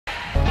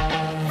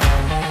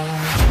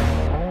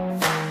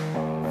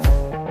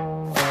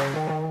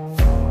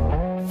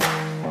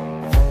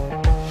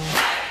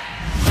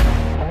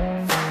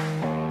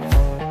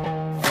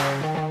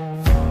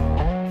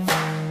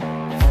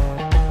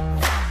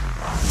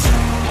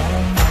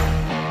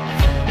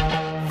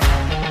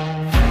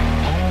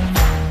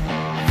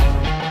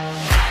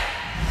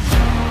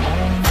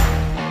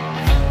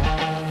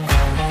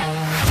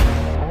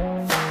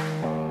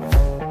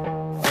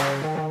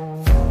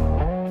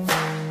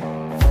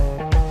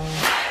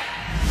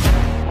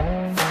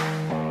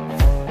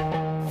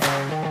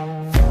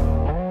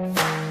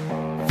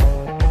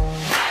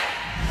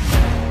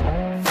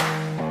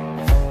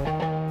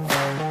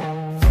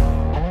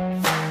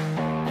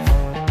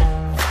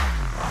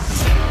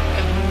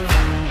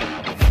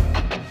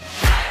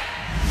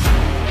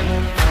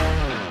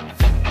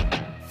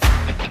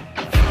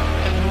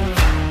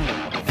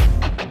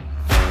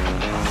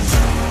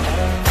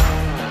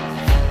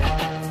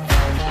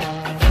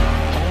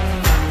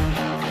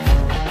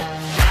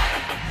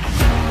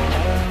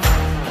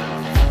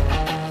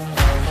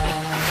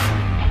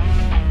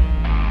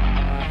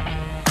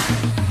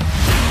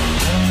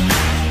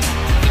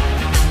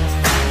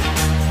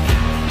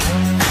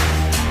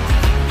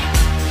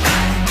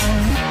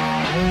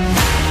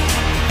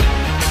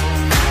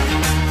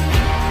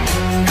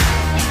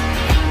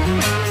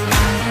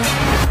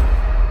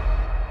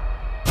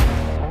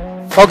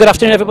Well, good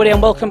afternoon everybody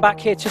and welcome back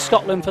here to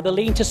Scotland for the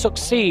Lean to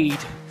Succeed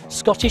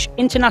Scottish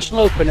International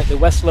Open at the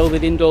West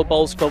Lothian Indoor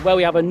Bowls Club, where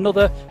we have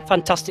another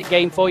fantastic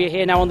game for you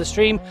here now on the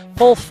stream.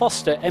 Paul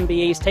Foster,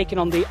 MBE, is taking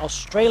on the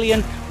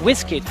Australian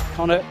whiz kid,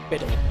 Connor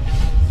Biddle.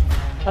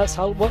 That's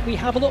what we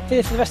have a look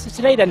for the rest of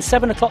today then.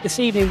 7 o'clock this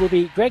evening will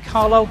be Greg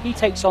Harlow. He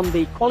takes on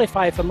the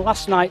qualifier from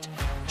last night,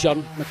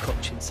 John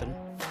McCutchinson.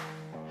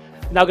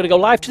 We're now going to go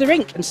live to the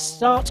rink and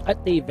start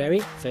at the very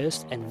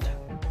first end.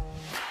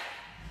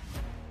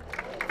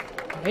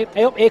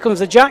 Hey up, here comes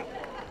the jack.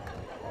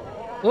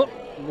 Oh,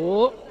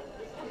 oh.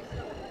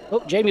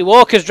 Oh, Jamie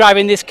Walker's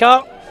driving this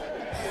car.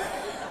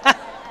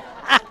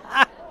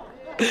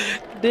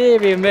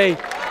 Dear me.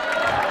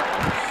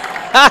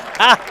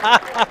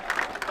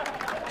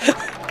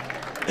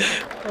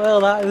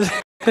 Well, that was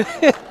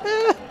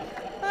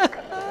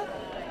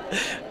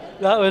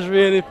that was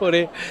really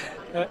funny.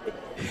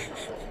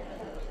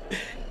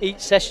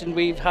 Each session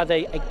we've had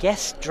a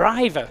guest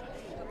driver.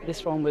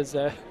 This one was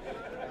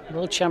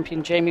world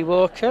champion Jamie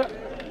Walker.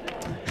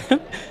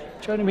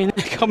 Joining me in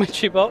the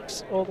commentary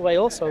box, all the way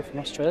also from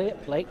Australia,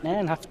 Blake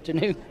Nairn.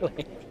 Afternoon,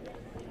 Blake.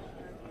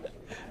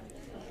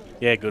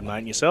 Yeah, good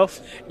mate.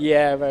 Yourself?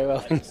 Yeah, very well.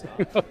 Thanks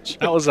very much.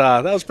 That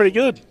was pretty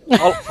good.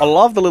 I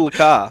love the little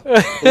car.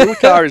 The little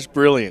car is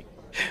brilliant.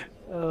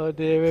 Oh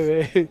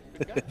dear me.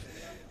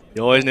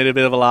 You always need a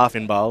bit of a laugh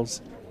in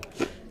bowls.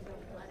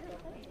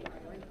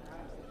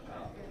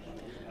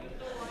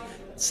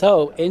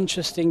 So,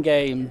 interesting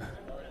game.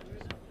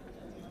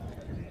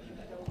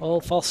 Paul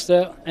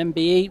Foster,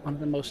 MBE, one of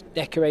the most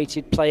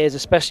decorated players,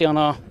 especially on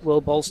our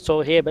World Bowls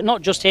Tour here, but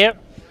not just here.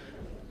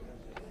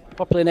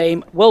 Popular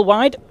name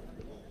worldwide.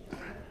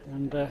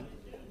 And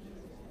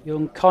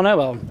young Connor,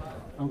 well,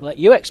 I'll let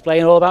you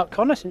explain all about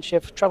Connor since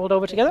you've travelled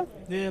over together.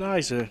 Yeah, no,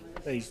 I think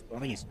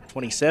he's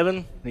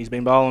 27. He's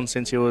been bowling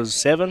since he was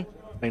 7.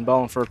 Been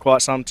bowling for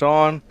quite some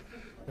time.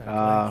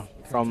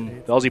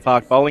 From the Aussie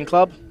Park Bowling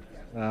Club.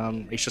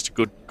 He's just a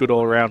good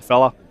all-round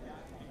fella.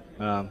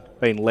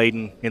 Been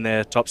leading in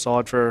their top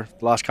side for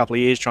the last couple of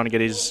years, trying to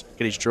get his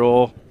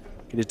draw,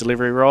 get his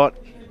delivery right,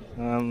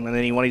 and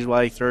then he won his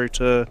way through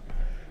to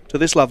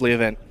this lovely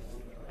event.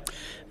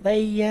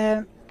 They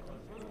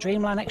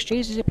Dreamline XGs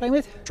is he playing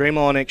with?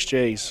 Dreamline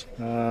XGs.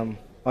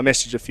 I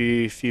messaged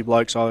a few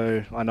blokes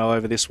I know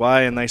over this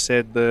way, and they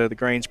said the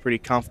green's pretty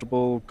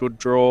comfortable, good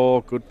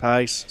draw, good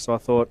pace. So I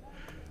thought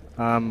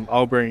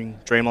I'll bring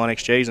Dreamline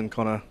XGs, and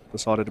Connor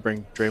decided to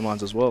bring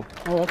Dreamlines as well.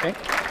 Oh, okay.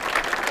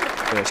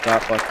 So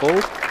start by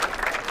Paul.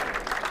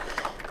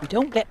 We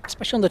don't get,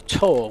 especially on the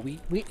tour, we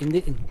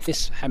in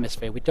this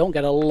hemisphere, we don't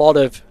get a lot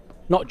of,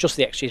 not just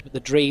the XGs, but the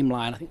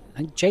Dreamline. I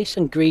think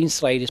Jason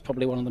Greenslade is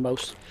probably one of the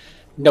most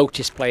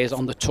noticed players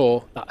on the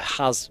tour that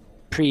has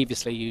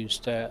previously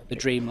used the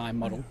Dreamline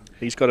model.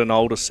 He's got an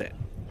older set,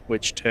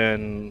 which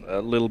turn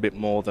a little bit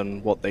more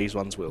than what these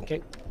ones will.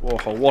 Okay.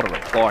 Oh, what a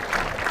reply.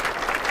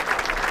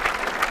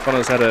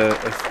 Connor's had a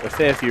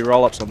fair few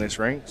roll-ups on this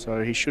rink,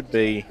 so he should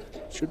be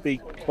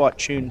quite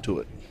tuned to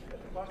it.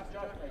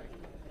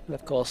 And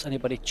of course,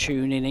 anybody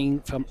tuning in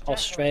from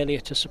Australia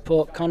to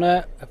support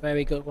Connor, a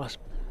very good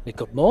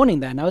morning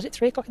there now. Is it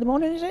 3 o'clock in the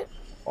morning, is it?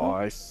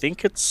 I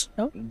think it's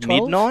 12?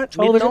 midnight,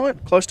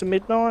 12, close to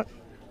midnight.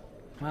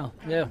 Wow,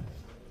 yeah.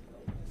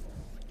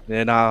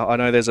 Yeah, no, I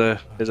know there's a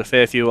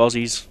fair few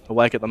Aussies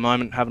awake at the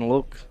moment having a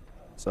look.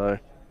 So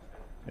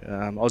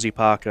Aussie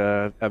Park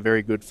are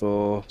very good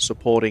for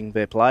supporting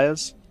their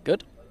players.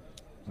 Good.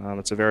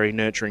 It's a very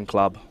nurturing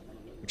club,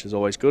 which is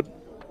always good.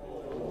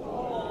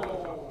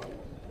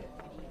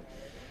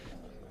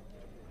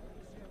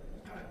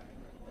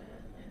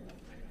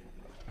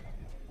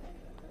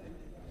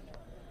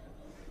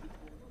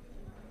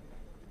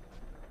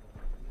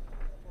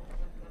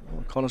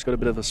 Connor's got a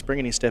bit of a spring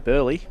in his step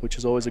early, which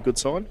is always a good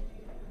sign.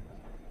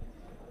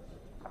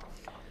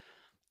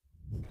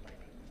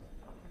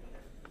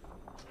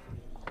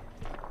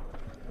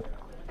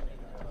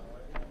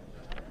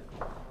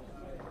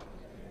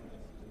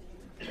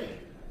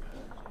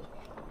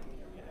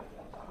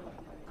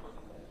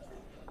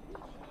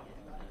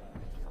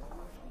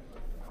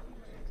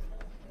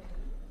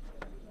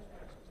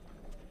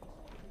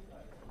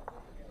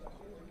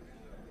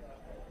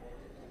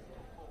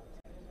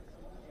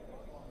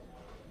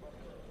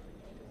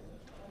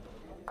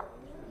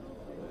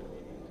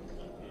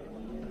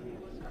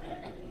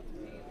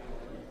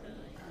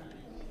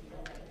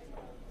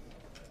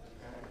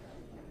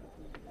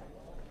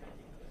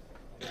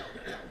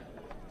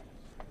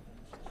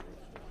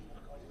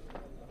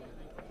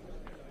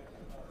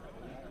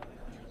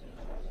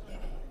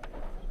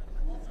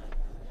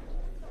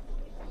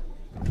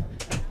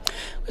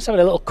 Let's have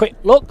a little quick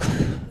look.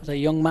 There's a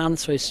young man,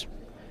 so he's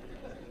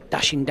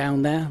dashing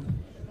down there.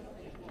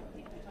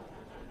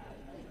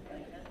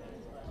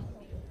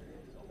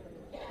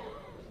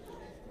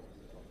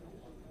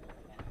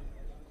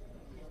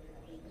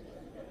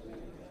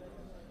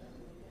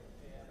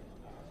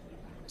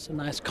 Some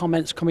nice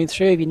comments coming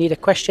through. If you need a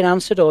question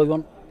answered or you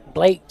want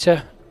Blake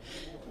to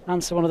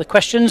answer one of the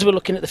questions. We're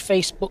looking at the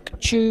Facebook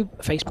Tube.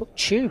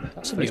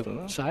 That's a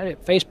new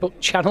site. Facebook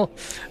channel.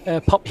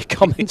 Pop your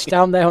comments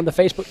down there on the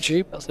Facebook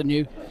Tube. That's a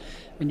new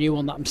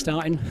one that I'm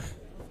starting.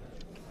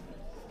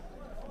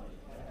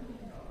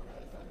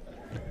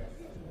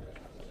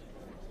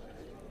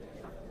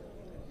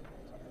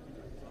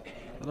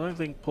 I don't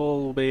think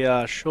Paul will be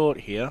short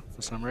here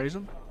for some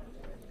reason.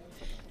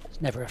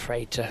 He's never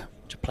afraid to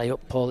play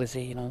up, Paul, is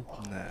he? You know,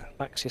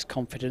 backs his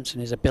confidence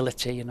and his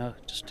ability. You know,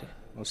 just to.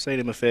 I've seen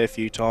him a fair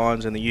few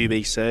times in the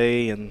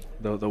UBC and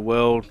the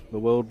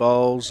world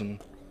bowls, and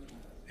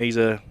he's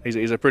a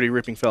pretty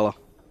ripping fella.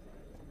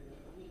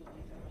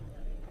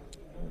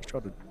 Let's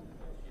try to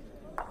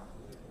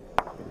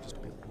just a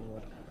bit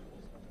wide.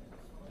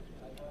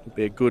 Would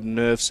be a good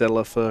nerve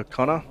settler for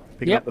Connor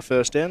picking up the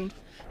first end.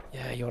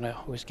 Yeah, you want to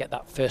always get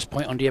that first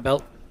point under your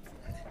belt.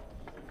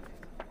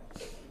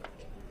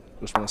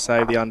 Just want to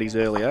save the undies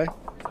early, eh?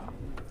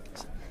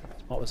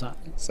 What was that?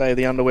 Save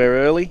the underwear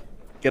early.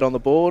 Get on the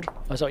board.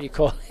 Oh, is that what you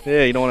call it?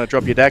 Yeah, you don't want to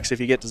drop your DAX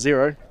if you get to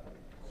 0.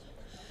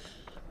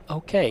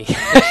 Okay.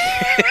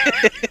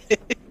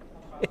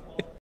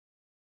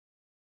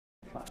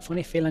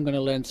 Funny feeling I'm going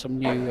to learn some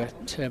new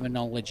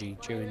terminology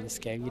during this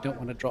game. You don't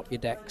want to drop your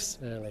decks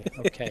early.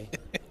 Okay.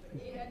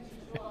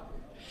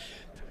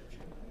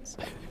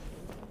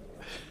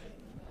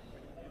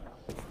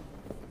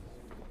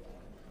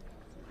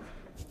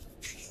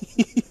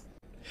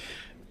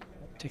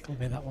 Tickle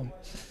me, that one.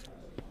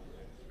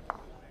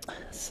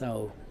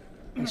 So,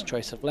 his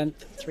choice of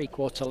length,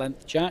 3/4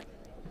 length jack.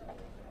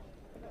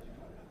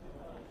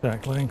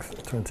 Jack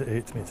length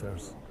 28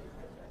 metres.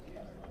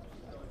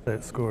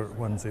 Set score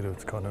 1-0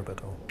 to Connor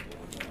Biddle.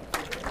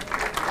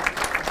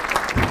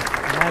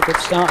 Yeah, good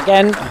start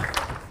again.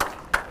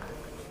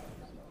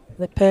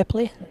 They're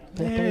purpley?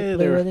 Yeah,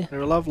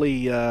 they're a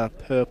lovely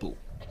purple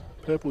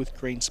with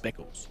green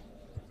speckles.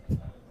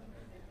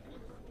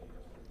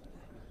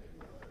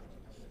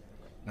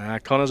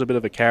 Connor's a bit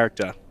of a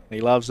character. He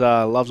loves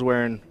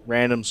wearing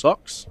random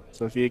socks.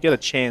 So if you get a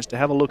chance to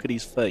have a look at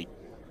his feet.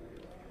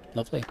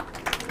 Lovely.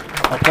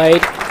 Well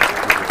played.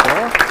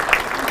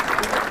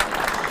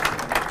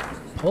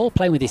 Paul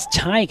playing with his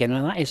tiger.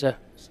 Now that is a...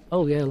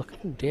 Oh yeah, look.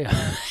 Oh dear.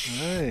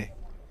 Hey.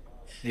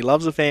 He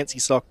loves a fancy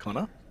sock,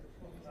 Connor.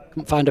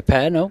 Couldn't find a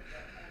pair, no?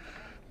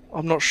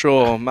 I'm not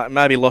sure.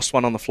 Maybe lost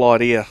one on the flight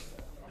here.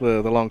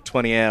 The long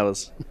 20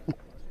 hours.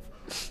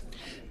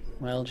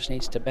 Well, just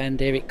needs to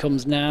bend. Here it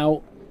comes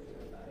now.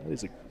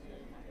 There's a...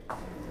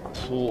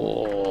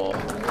 Oh.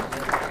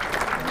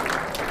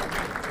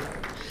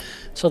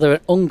 So they're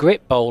an ungrip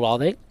bowl, are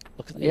they?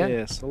 Look at the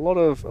Yes, a lot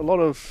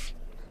of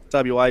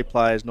WA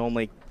players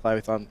normally play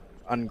with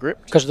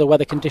ungripped. Because of the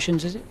weather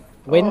conditions, is it?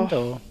 Wind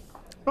or?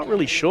 Not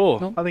really sure.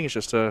 No? I think it's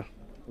just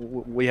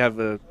we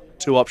have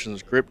two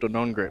options: gripped or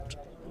non-gripped.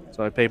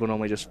 So people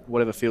normally just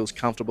whatever feels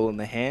comfortable in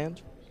their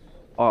hand.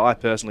 I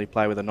personally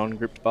play with a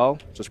non-gripped bowl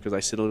just because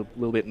they sit a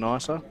little bit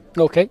nicer.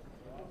 Okay.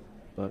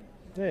 But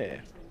yeah.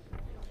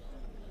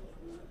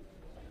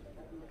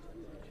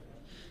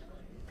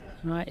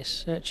 Right, he's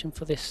searching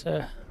for this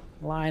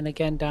line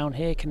again down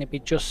here. Can it be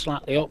just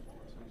slightly up?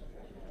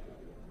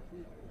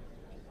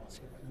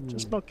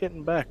 Just not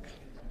getting back.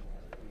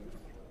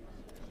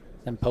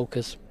 Then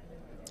pokers.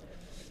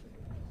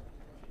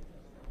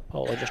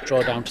 Paul will just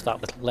draw down to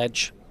that little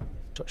ledge.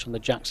 Touch on the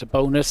jack's a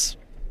bonus.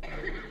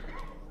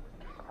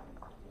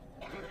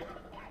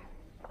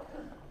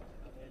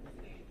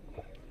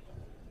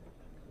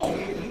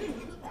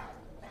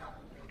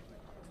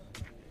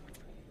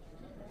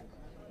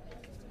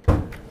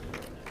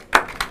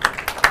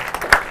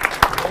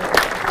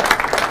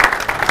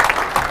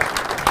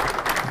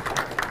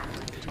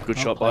 Good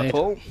shot by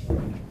Paul.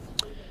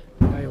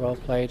 Very well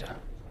played.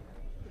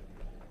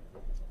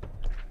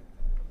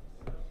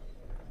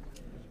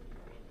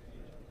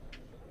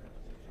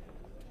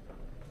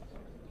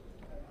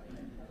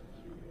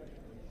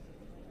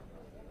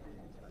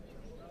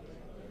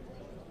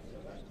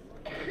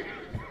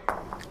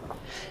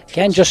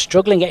 Again, just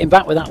struggling getting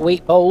back with that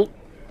weak bowl.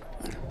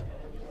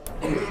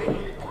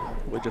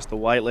 With just the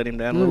weight let him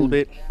down a little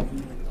bit.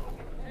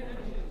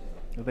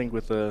 I think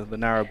with the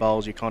narrow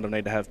bowls, you kind of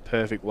need to have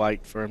perfect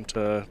weight for him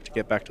to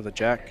get back to the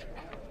jack.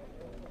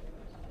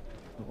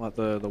 Not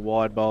like the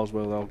wide bowls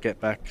where they'll get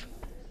back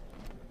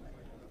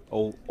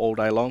all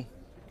day long.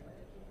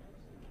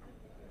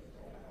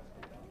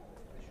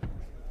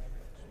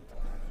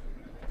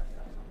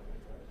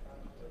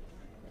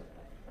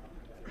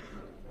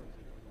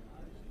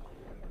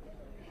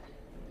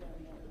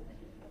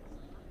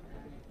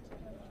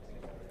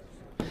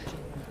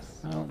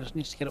 Oh, just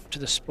needs to get up to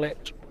the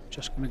split.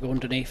 Just going to go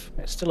underneath.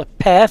 It's still a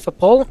pair for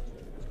Paul.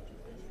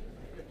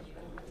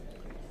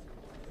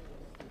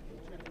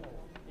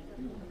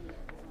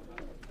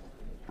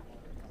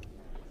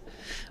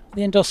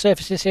 The indoor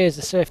surfaces here, is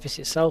the surface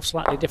itself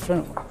slightly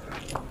different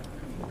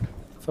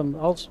from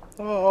Oz?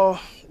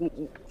 Oh,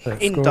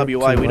 in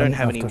WA we don't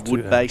have any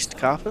wood-based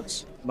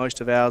carpets. Most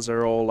of ours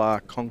are all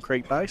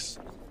concrete-based.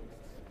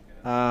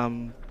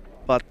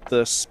 But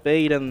the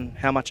speed and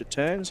how much it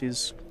turns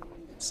is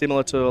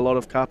similar to a lot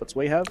of carpets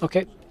we have.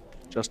 Okay.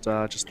 Just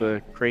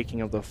the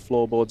creaking of the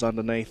floorboards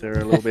underneath are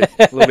a little bit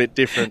a little bit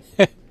different.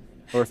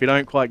 Or if you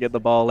don't quite get the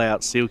bowl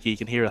out silky, you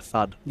can hear a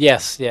thud.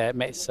 Yes, yeah, it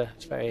makes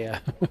it's very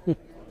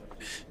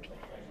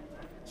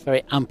it's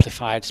very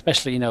amplified,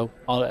 especially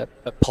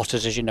at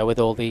Potters, as you know, with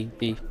all the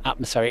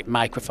atmospheric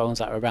microphones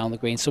that are around the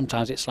green.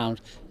 Sometimes it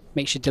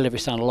makes your delivery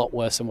sound a lot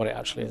worse than what it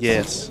actually is.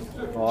 Yes.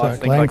 Well, I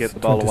think I get the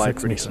bowl away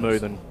pretty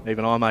smooth, and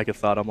even I make a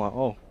thud. I'm like,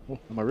 oh,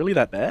 am I really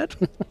that bad?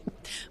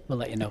 We'll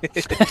let you know.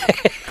 Let's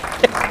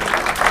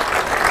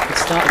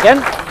start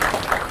again.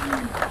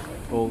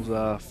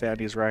 Paul's found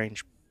his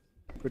range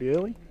pretty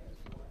early.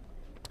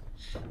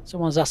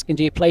 Someone's asking,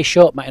 do you play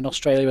short mat in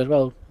Australia as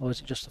well, or is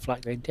it just the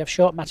flat green? Do you have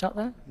short mat out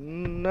there?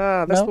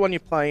 Nah, that's the one you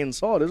play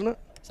inside, isn't it?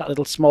 It's that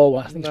little small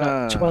one. I think it's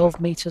about 12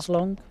 metres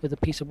long with a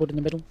piece of wood in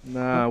the middle.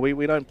 No,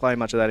 we don't play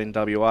much of that in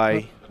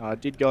WA. I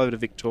did go over to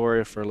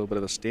Victoria for a little bit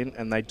of a stint,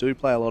 and they do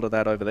play a lot of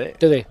that over there.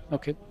 Do they?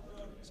 Okay.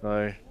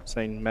 So,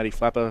 seen Matty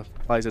Flapper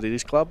plays it at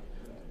his club.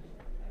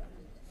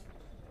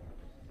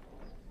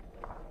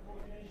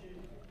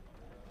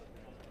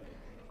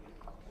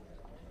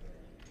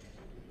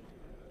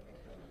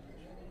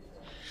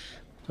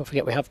 Don't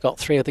forget, we have got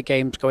 3 other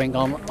games going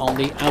on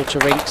the outer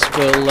rinks.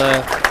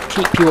 We'll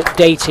keep you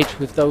updated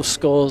with those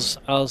scores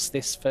as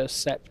this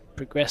first set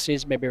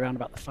progresses, maybe around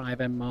about the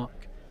 5M mark.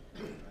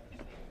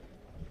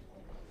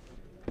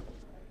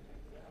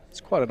 It's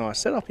quite a nice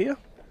setup here.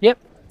 Yep.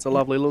 It's a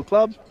lovely little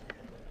club.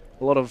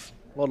 A lot of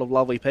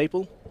lovely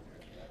people.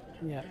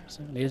 Yeah,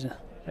 certainly is.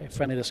 Very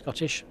friendly, the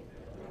Scottish.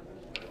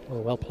 Oh,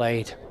 well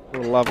played.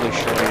 What a lovely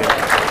shot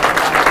here.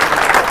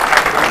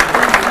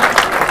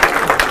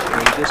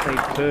 You just need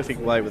perfect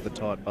weight with the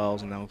tight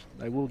bowls, and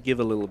they will give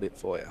a little bit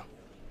for you.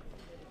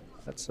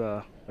 That's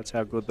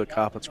how good the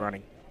carpet's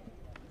running.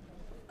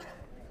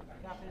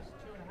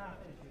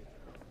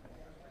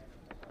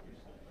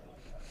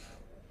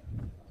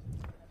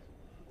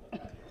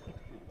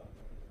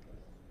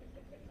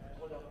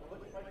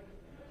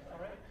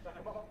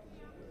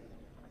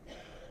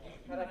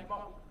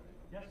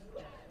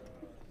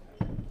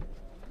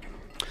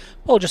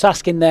 Paul just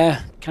asking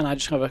there, can I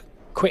just have a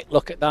quick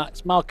look at that?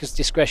 It's marker's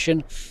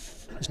discretion.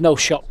 There's no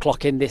shot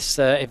clock in this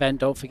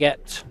event, don't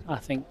forget. I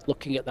think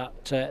looking at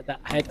that head,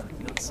 I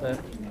think that's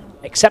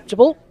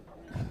acceptable.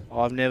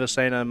 I've never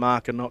seen a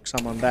marker knock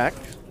someone back,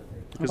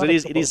 because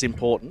it is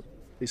important,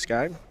 this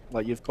game.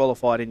 Like, you've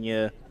qualified in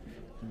your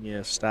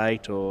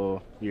state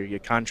or your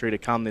country to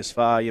come this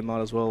far, you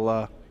might as well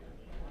have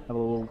a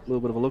little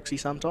bit of a look-see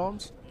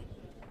sometimes.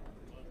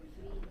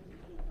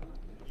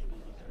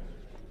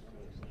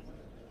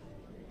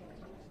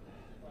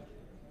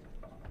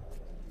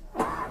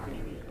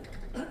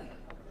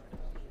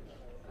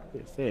 Be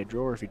a fair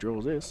draw if he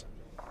draws this.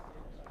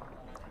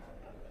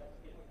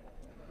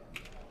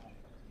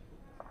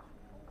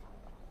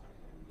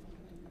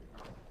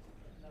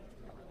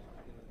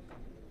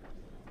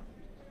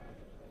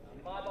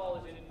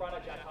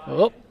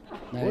 Oh,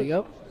 there you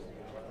go.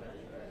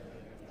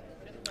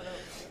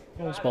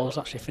 Paul's ball's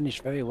actually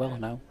finished very well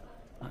now.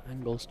 That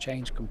angle's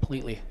changed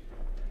completely.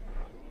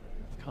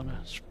 Kind of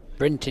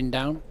sprinting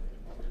down.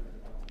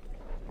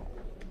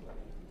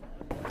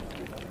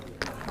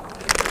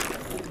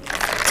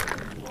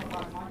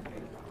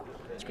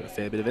 He's got a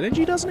fair bit of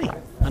energy, doesn't he?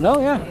 I know,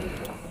 yeah.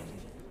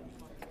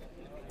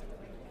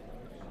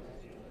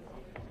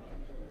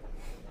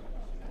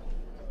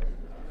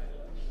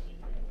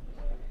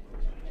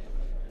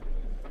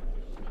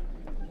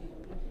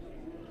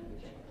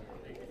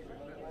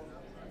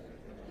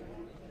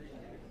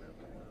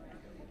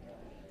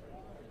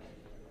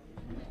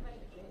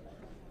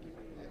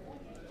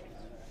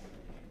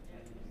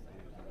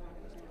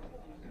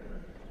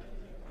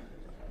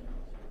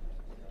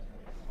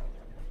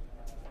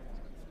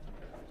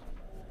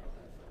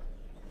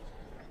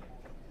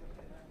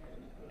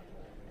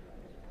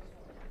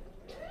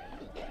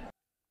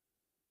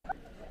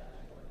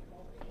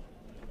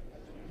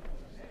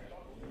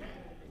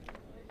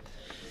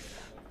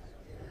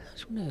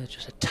 I'm going to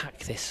just attack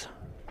this.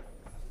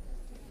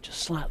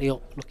 Just slightly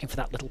up, looking for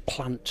that little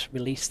plant,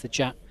 release the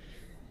jack.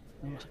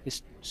 Looks like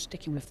he's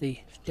sticking with the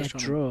dead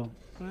draw.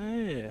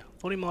 Yeah,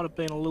 thought he might have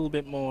been a little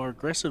bit more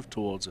aggressive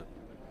towards it.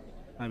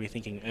 Maybe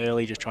thinking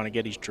early, just trying to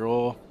get his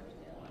draw.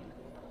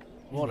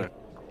 What a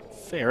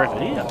fair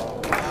effort here.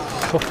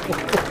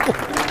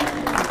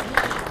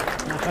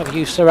 Now have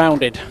you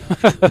surrounded?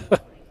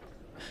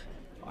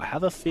 I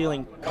have a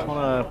feeling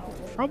Connor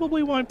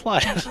probably won't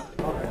play it.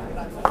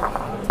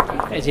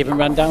 He's even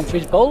ran down for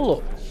his bowl.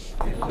 Look.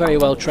 Very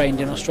well trained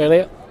in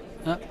Australia.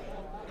 Thought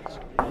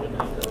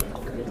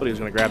he was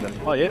going to grab them.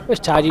 Oh, yeah. Was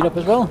tidying up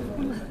as well.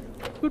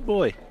 Good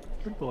boy.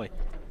 Good boy.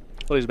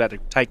 Thought he was about to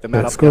take the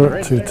mat up. Score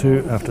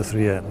 2-2 after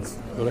 3 ends.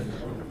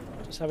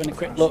 Just having a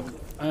quick look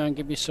and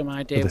give you some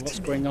idea of what's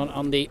going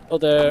on the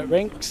other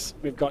rinks.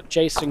 We've got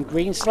Jason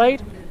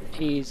Greenslade.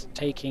 He's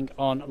taking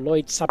on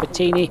Lloyd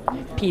Sabatini,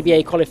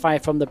 PBA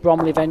qualifier from the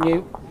Bromley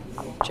venue.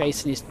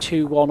 Jason is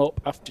 2-1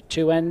 up after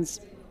 2 ends.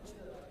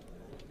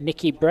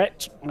 Nicky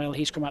Brett, well,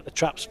 he's come out the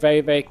traps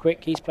very, very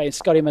quick. He's playing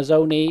Scotty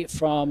Mazzoni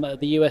from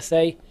the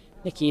USA.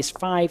 Nicky is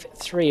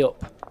 5-3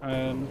 up.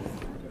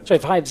 Sorry,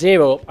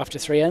 5-0 up after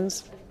 3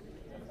 ends.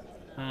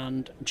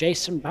 And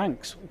Jason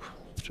Banks,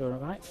 after a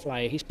right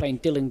flyer, he's playing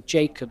Dylan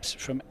Jacobs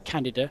from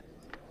Canada.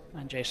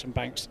 And Jason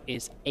Banks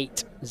is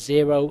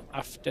 8-0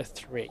 after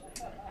 3.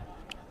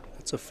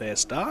 That's a fair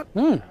start.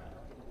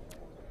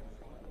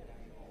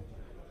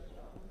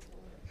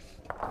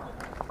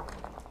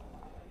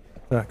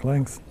 Back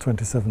length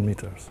 27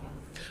 metres.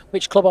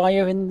 Which club are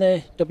you in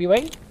the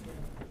WA?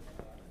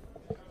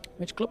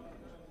 Which club?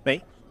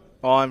 Me?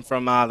 I'm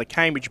from the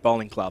Cambridge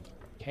Bowling Club.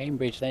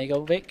 Cambridge, there you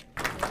go, Vic.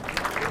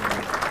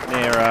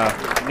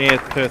 Near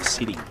Perth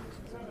City.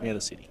 Near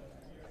the city.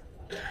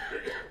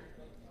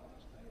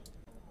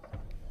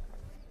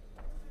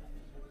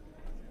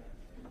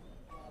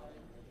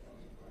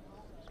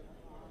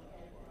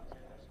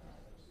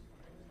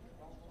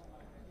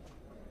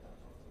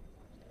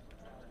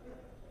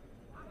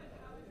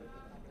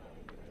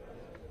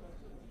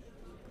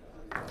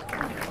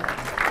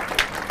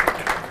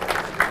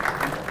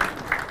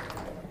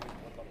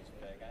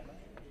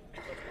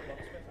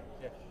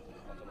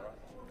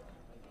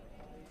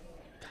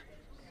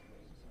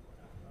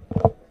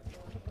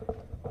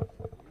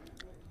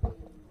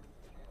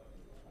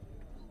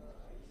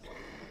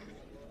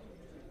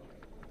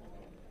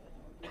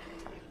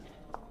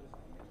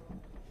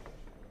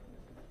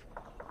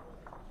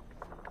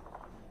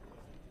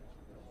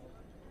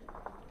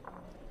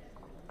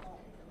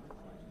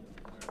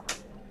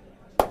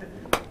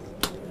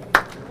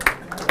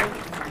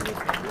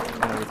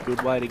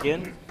 Good weight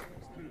again.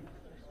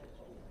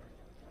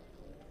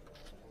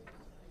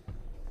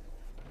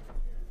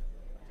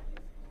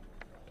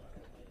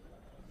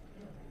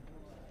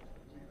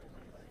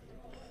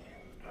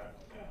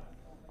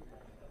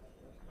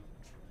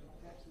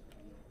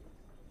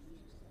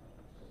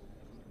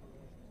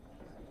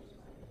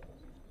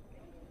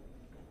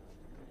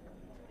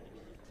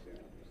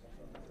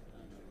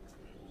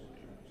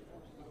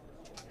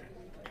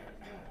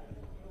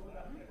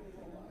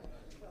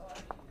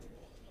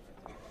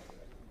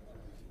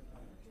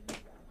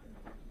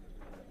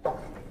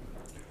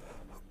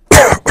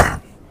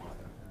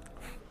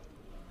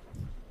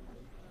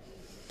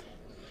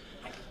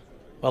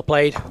 Well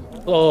played.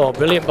 Oh,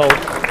 brilliant bowl.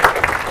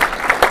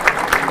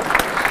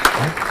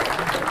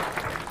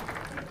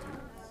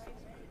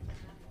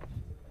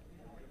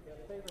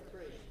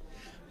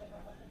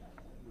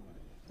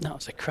 That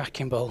was a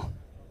cracking bowl.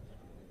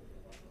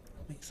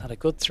 Makes that a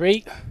good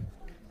 3.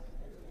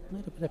 A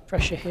little bit of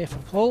pressure here for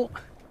Paul.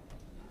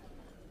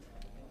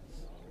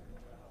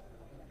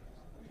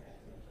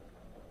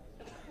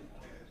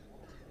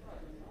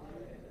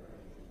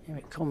 Here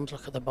it comes,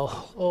 look at the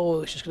ball.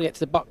 Oh, it's just going to get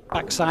to the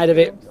back side of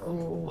it.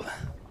 Oh.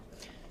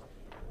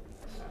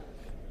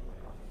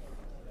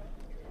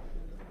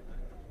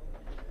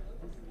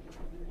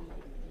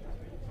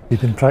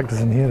 You've been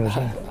practicing here, has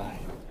he?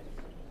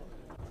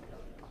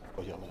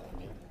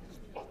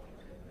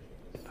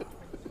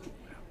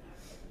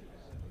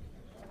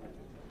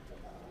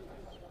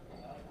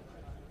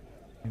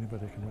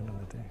 Anybody can win on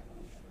the day.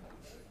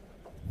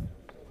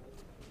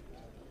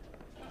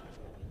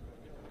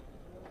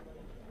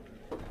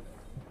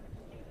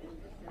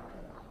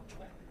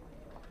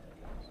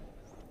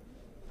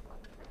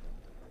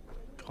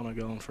 Connor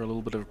going for a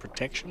little bit of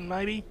protection,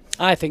 maybe?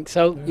 I think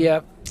so,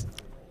 yeah.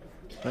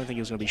 I don't think he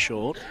was going to be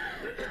short.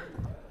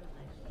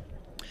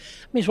 I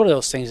mean, it's one of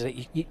those things that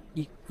you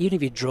even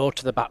if you draw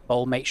to the back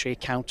bowl, make sure you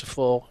counter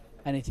for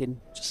anything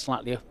just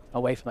slightly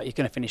away from that. You're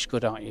going to finish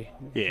good, aren't you?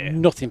 Yeah.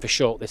 Nothing for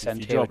short this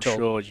end If here you at drop all.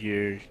 short,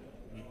 you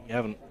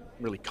haven't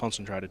really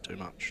concentrated too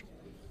much.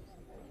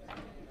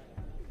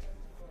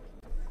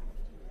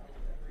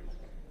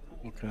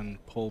 What can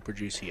Paul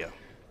produce here?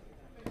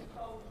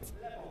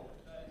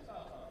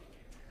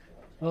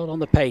 All on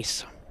the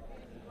pace.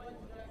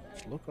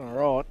 It's looking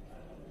alright.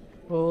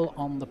 All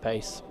on the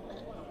pace.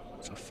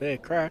 It's a fair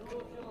crack.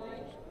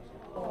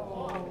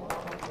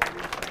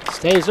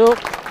 Stays up.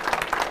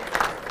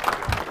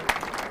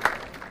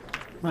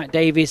 Mike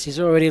Davies is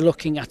already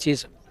looking at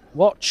his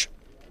watch.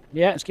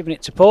 Yeah, it's giving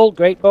it to Paul.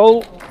 Great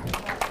bowl.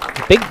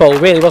 A big bowl,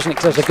 really, wasn't it?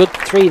 Because there was a good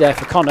 3 there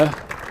for Connor.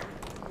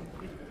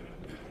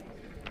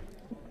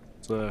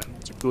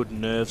 It's a good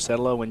nerve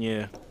settler when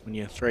you're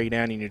 3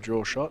 down in your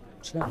draw shot.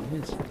 Certainly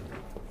is.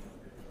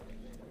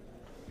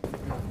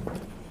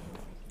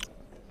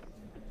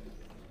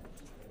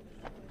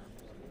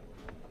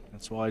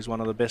 That's why he's one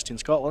of the best in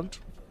Scotland.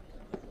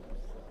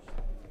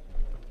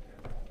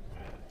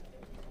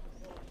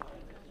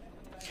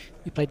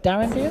 You played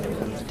Darren, do you?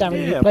 Darren,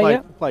 Yeah, you play,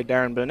 yeah? played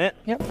Darren Burnett.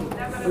 Yep.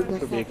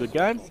 Could be a good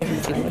game.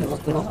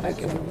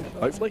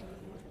 Hopefully.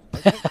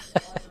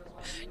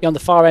 You're on the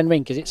far end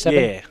rink, is it 7?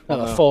 Yeah.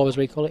 No, 4 as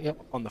we call it, yep.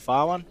 On the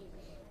far one.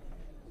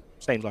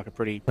 Seems like a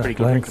pretty Back good rink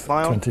to length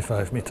play on.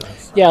 25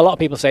 metres. Yeah, a lot of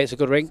people say it's a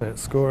good rink. Set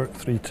score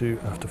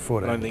 3-2 after 4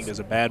 I don't ends. think there's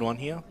a bad one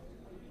here.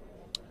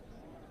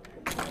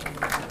 It's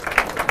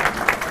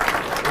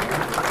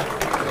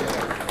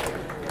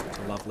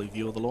a lovely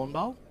view of the lawn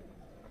bowl.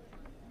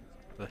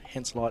 the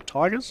Henselite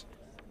Tigers.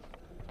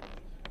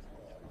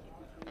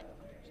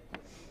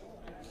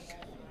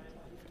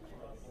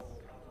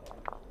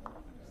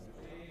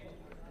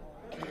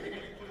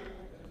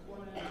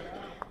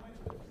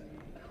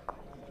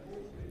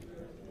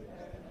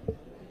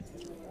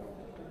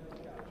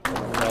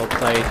 Well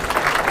played.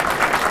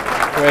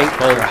 Great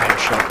ball. Great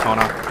shot,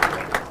 Connor.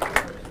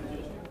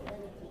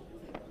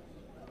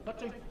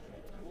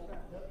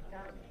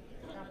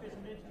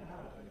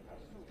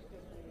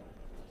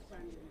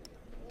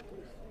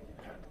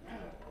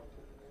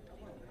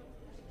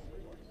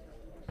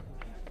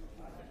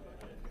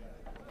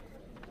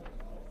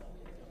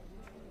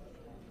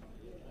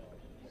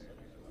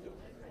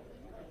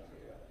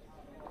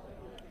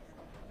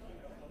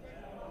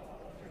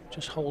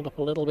 Just hold up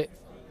a little bit.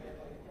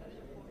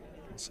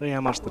 See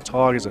how much the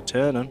Tigers are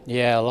turning.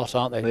 Yeah, a lot,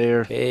 aren't they?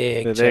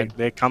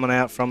 They're coming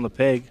out from the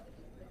peg.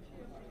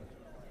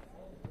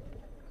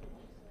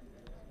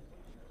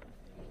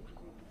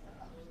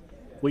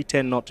 We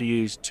tend not to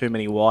use too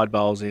many wide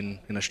bowls in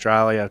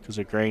Australia because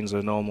the greens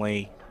are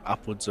normally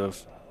upwards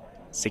of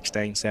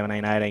 16,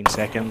 17, 18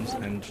 seconds,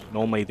 and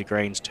normally the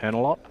greens turn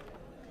a lot.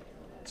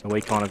 So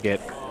we kind of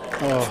get...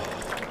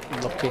 Oh,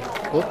 unlucky.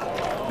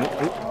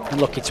 Oh.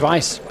 Unlucky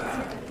twice.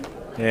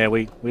 Yeah,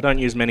 we don't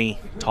use many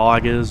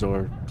Tigers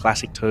or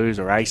Classic 2s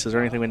or Aces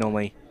or anything. We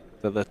normally,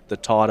 the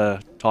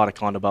tighter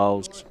kind of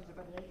bowls,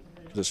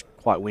 because it's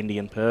quite windy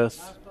in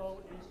Perth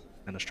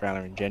and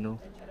Australia in general.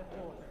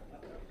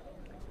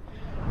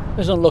 It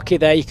was unlucky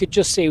there. You could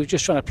just see he was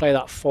just trying to play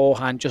that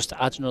forehand just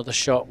to add another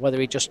shot. Whether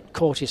he just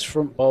caught his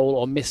front bowl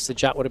or missed the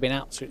jack would have been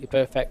absolutely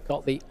perfect.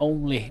 Got the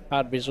only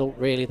bad result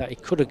really that he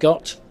could have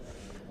got.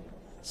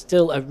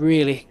 Still a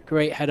really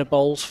great head of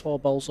bowls. 4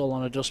 bowls all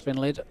on a dustbin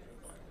lid.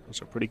 That's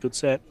a pretty good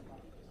set.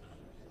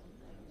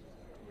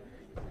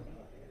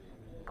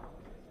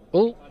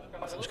 Oh, I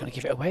thought I was going to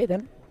give it away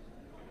then.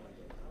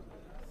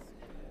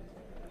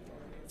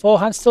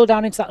 Forehand still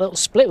down into that little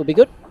split would be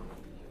good.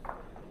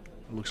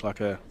 Looks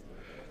like a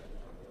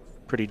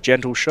pretty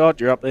gentle shot.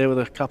 You're up there with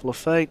a couple of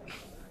feet.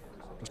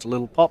 Just a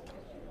little pop.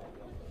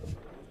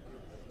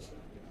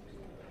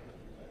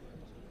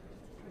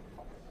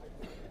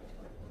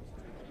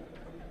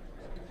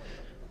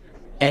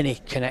 Any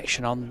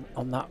connection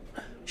on that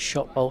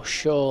shot ball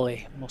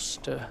surely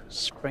must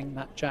spring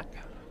that jack.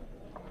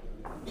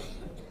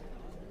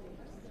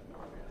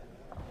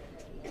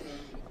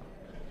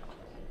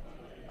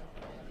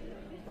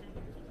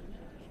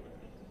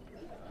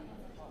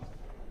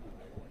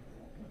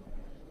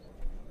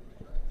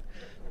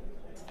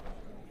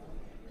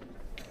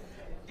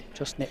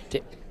 Just nipped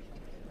it.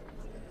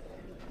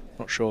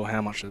 Not sure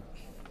how much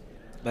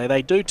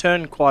they do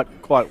turn quite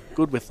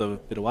good with a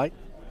bit of weight.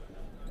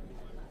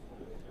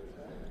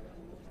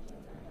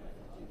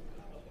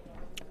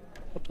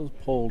 What does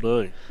Paul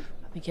do?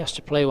 I think he has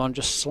to play one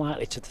just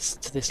slightly to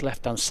this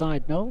left-hand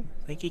side, no?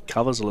 I think he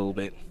covers a little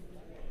bit.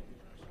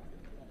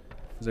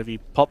 Because if he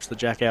pops the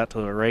jack out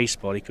to a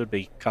re-spot, he could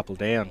be a couple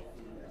down.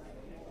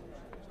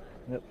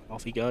 Yep,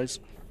 off he goes.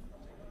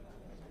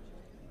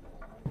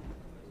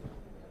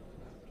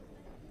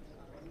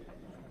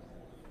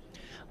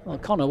 Well,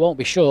 Connor won't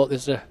be short.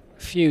 There's a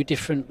few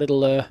different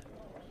little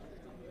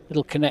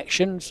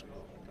connections.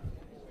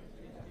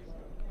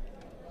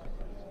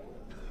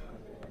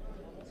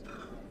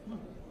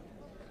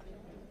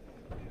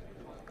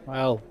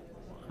 Well,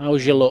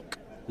 how's your luck?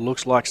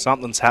 Looks like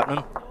something's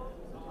happening.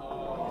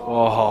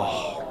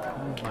 Oh,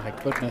 oh my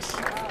goodness.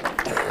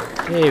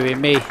 Deary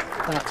me,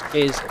 that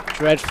is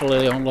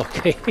dreadfully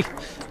unlucky. I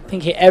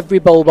think hit every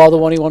bowl bar the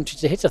one he wanted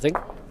to hit, I think.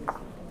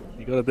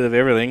 You got a bit of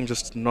everything,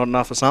 just not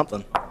enough of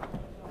something.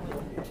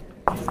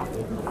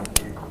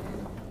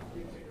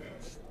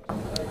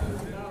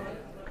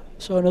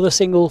 So another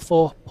single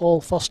for Paul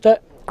Foster.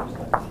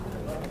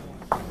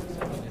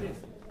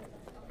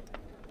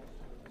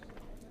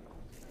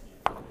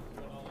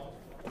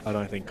 I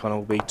don't think Connor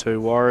will be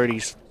too worried.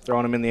 He's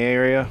throwing him in the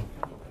area.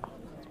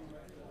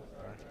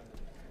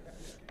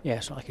 Yeah,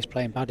 it's not like he's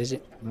playing bad, is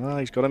it? No,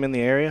 he's got him in the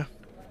area.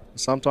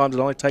 Sometimes it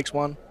only takes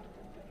one.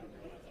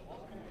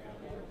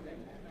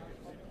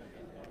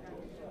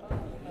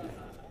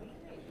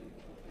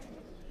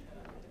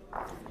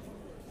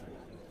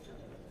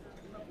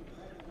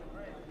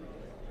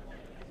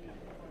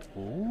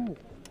 Ooh.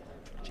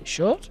 Is it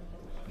short?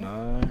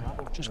 No.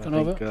 Just gone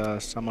over? I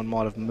think someone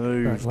might have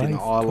moved in the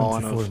eye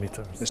line of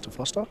Mr.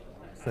 Foster.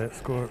 Set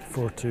score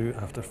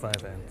 4-2 after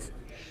 5 ends.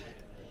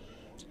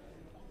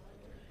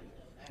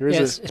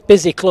 Yes, it's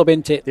busy club,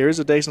 isn't it? There is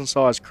a decent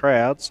sized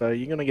crowd, so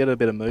you're going to get a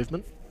bit of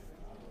movement.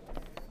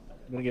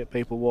 You're going to get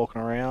people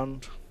walking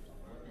around.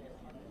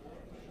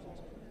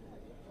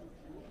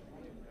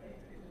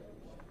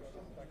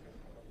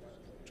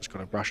 Just got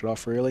to brush it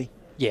off, really.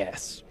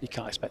 Yes, you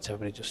can't expect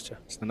everybody just to...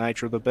 It's the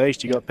nature of the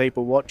beast. You got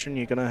people watching,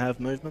 you're going to have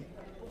movement.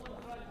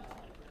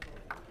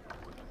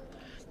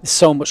 There's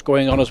so much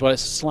going on as well.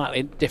 It's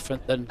slightly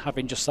different than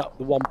having just that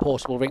one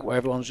portable rink where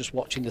everyone's just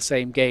watching the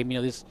same game. You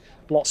know, there's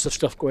lots of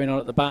stuff going on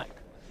at the back,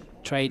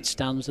 trade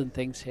stands and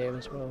things here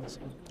as well. So.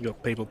 You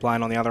got people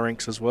playing on the other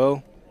rinks as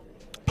well.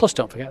 Plus,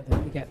 don't forget,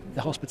 they get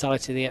the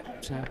hospitality, they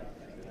get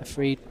the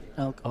free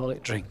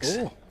alcoholic drinks.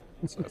 Oh,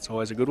 so that's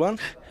always a good one.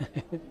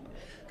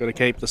 Got to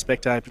keep the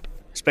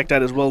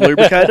spectators well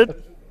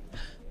lubricated.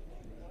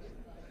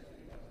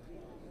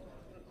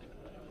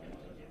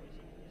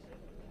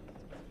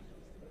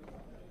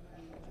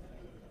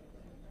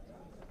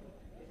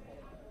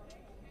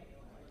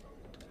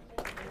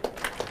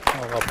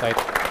 Oh, well played.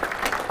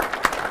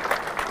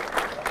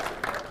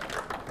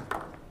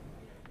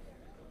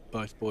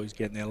 Both boys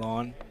getting their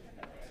line.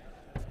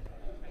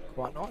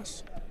 Quite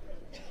nice.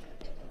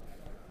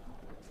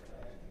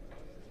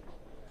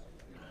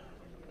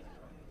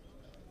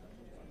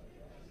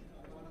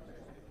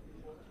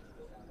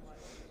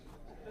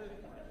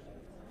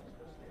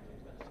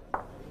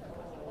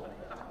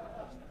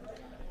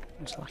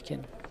 Just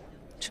lacking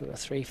 2 or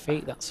 3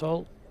 feet, that's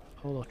all.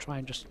 I'll try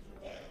and just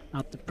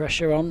add the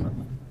pressure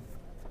on.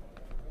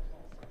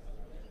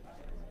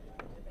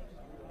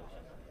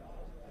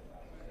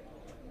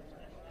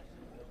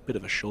 Bit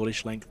of a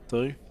shortish length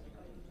too.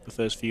 The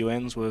first few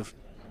ends we've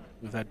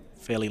had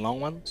fairly long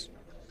ones.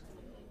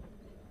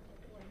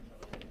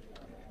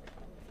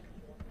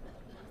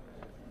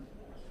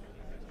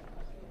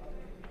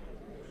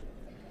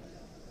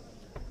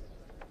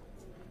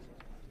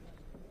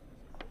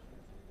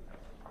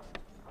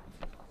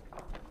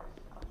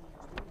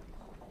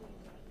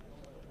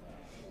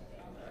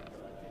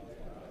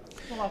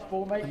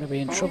 Going to be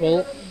in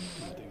trouble.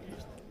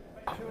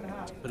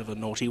 Bit of a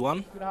naughty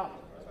one.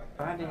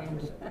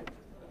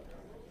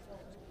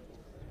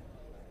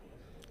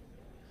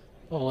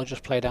 Well, I'll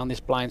just play down this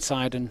blind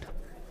side and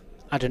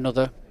add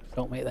another.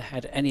 Don't make the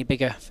head any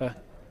bigger for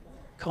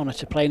Connor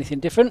to play anything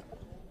different.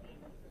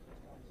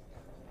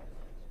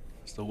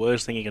 It's the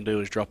worst thing you can do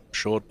is drop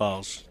short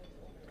bowls,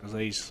 because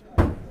these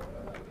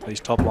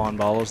top line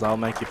bowlers, they'll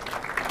make you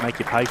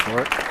pay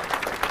for it.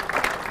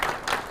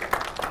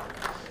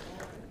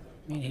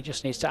 I mean, he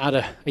just needs to add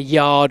a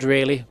yard,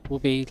 really. We'll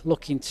be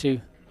looking to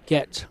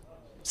get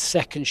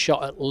second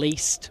shot at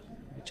least.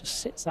 It just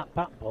sits that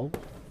bat ball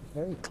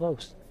very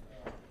close.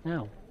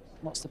 Now,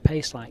 what's the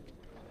pace like?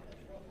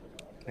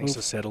 Needs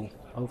to settle.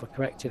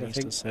 Overcorrected, I Needs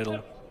think. to settle.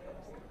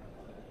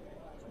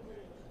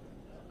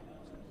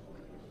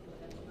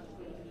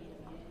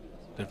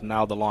 They've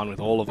nailed the line with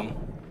all of them.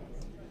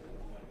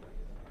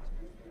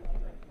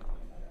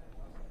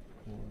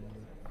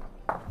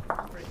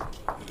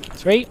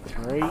 Three.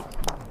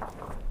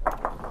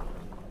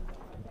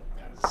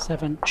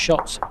 7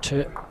 shots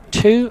to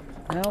 2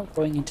 now,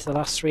 going into the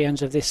last 3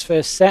 ends of this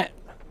first set.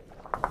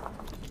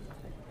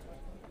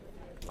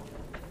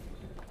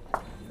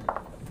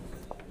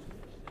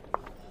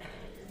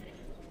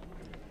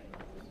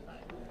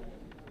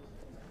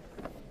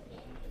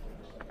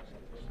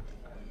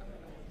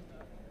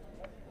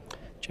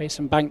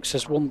 Jason Banks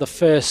has won the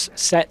first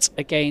set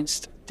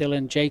against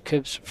Dylan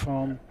Jacobs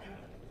from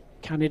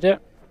Canada.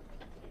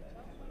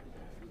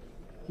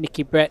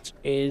 Nicky Brett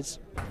is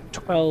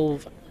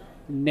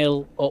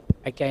 12-0 up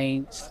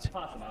against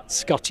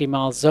Scotty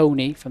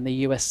Marzoni from the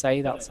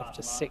USA. That's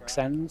after 6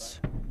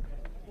 ends.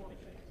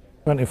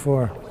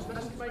 24.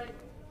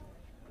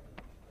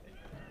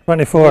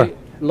 24.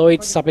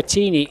 Lloyd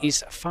Sabatini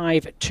is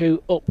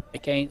 5-2 up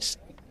against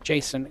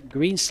Jason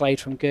Greenslade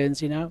from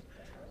Guernsey now.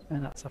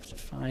 And that's after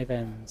 5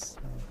 ends.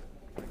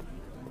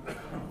 So.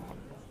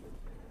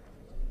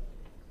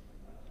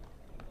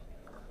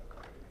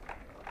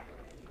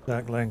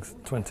 Jack length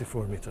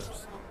 24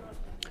 metres.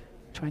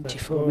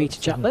 24 metre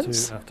jack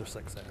lengths. After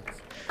 6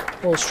 ends.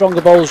 All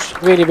stronger bowls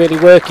really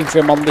working for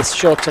him on this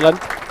shorter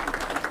length.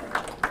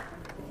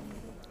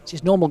 It's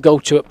his normal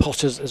go-to at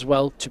Potters as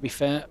well, to be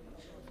fair.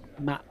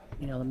 Matt,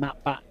 the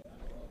Matt bat,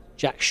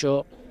 Jack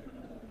short.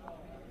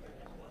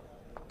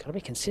 Got to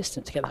be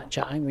consistent to get that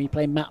jack. When you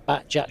play Matt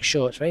bat, Jack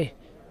short, it's very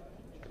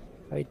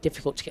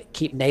difficult to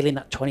keep nailing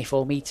that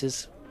 24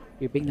 metres.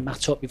 You bring the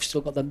mat up, you've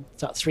still got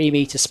that 3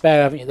 metre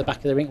spare, haven't you, at the back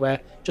of the rink,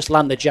 where just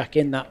land the jack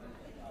in that.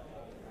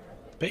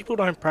 People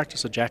don't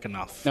practice a jack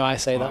enough. No, I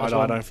say that as I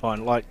well. don't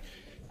find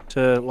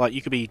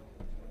you could be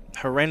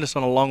horrendous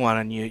on a long one,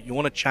 and you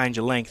want to change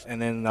your length,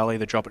 and then they'll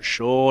either drop it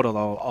short or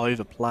they'll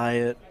overplay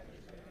it.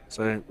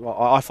 So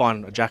I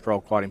find a jack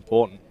roll quite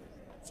important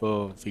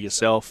for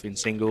yourself in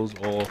singles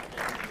or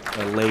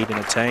a lead in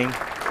a team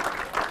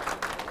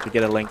to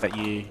get a length that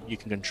you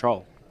can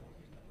control.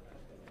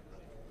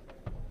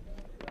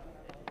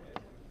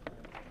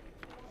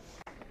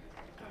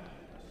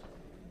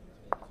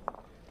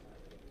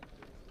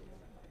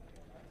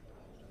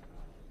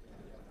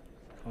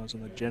 Guys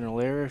in the general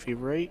area if you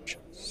reach.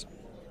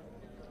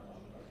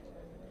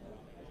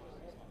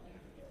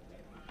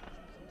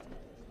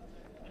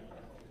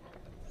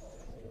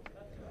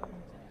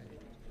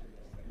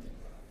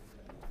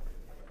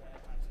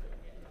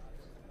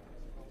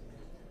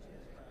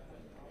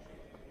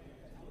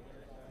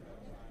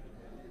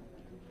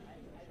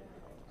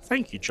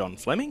 Thank you, John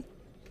Fleming.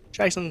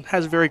 Jason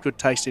has very good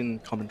taste in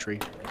commentary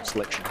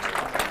selection.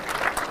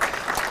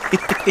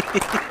 It's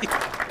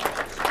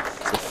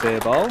a fair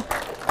bowl.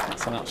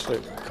 That's an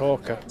absolute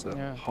corker. It's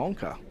a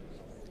honker.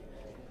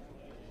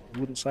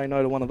 Wouldn't say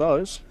no to one of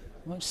those.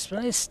 Well,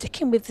 he's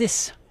sticking with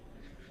this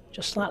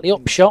just slightly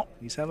up shot.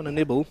 He's having a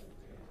nibble.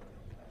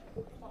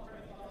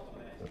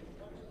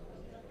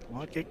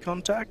 Might get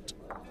contact.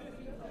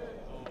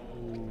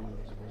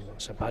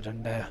 That's a bad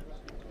one there.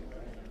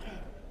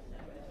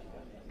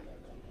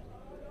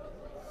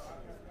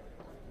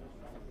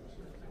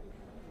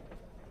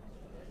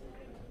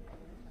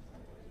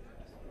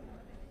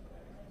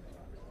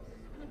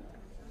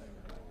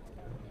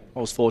 I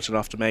was fortunate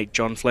enough to meet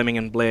John Fleming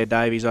and Blair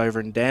Davies over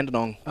in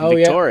Dandenong, in Oh,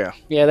 Victoria.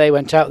 Yeah, they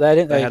went out there,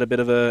 didn't they? They had a bit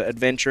of an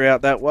adventure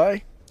out that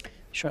way.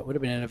 Sure, it would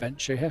have been an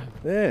adventure, yeah.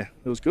 Yeah,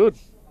 it was good.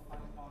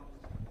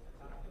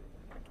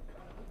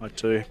 I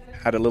too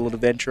had a little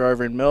adventure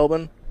over in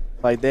Melbourne,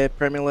 played their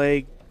Premier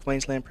League,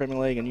 Queensland Premier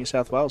League and New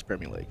South Wales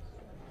Premier League,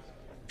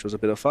 which was a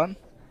bit of fun.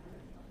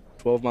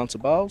 12 months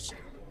of bowls.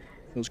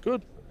 It was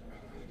good.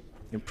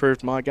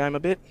 Improved my game a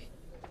bit.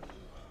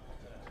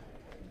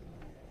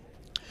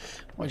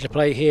 What did you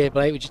play here,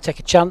 Blake? Would you take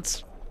a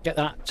chance? Get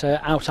that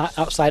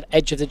outside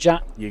edge of the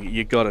jack?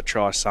 You got to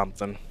try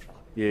something.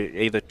 You're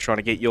either trying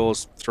to get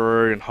yours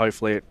through and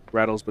hopefully it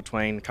rattles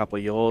between a couple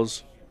of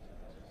yours.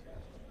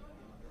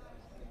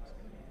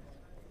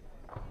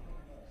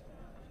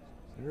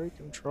 Very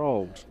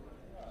controlled.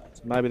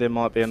 So maybe there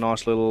might be a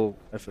nice little,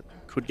 if it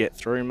could get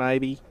through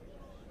maybe.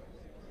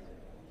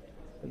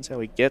 Depends how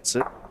he gets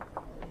it.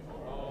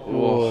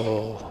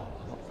 Oh,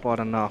 not quite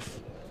enough.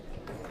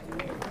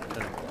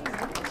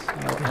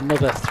 So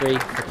another 3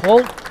 for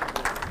Paul.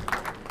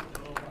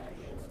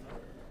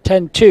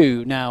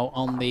 10-2 now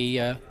on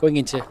the going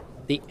into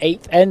the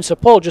 8th end. So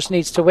Paul just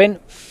needs to win,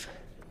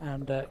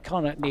 and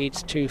Connor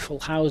needs 2 full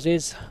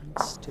houses.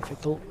 It's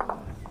difficult. I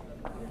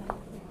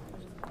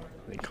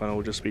think Connor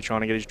will just be trying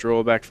to get his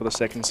draw back for the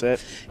second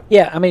set.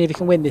 Yeah, I mean, if you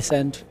can win this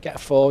end, get a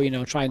 4,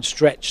 try and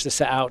stretch the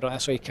set out.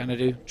 That's what you kind of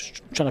do.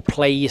 Just trying to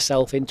play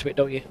yourself into it,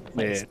 don't you?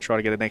 Yeah, try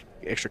to get an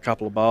extra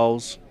couple of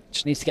bowls.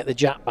 Just needs to get the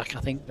jack back,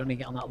 I think. Don't need to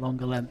get on that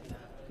longer length.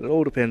 It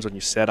all depends on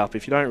your setup.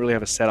 If you don't really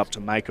have a setup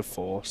to make a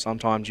 4,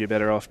 sometimes you're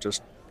better off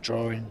just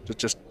drawing.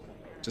 Just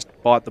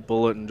bite the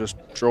bullet and just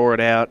draw it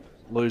out,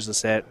 lose the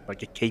set,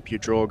 but keep your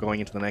draw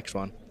going into the next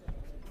one.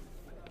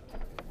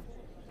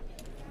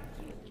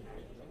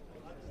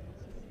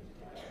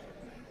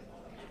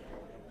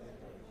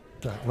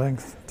 Jack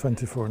length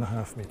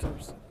 24.5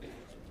 metres.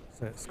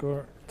 Set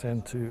score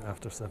 10-2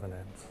 after 7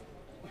 ends.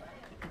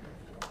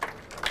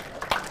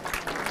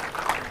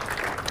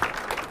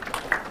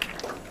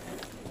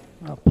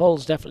 Well,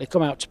 Paul's definitely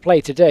come out to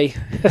play today.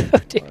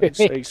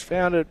 He's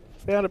found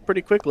it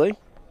pretty quickly.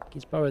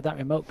 He's borrowed that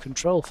remote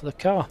control for the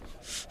car.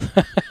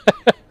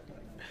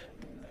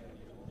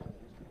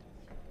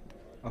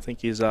 I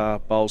think his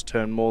bowls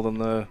turn more than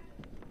the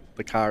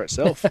car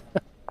itself.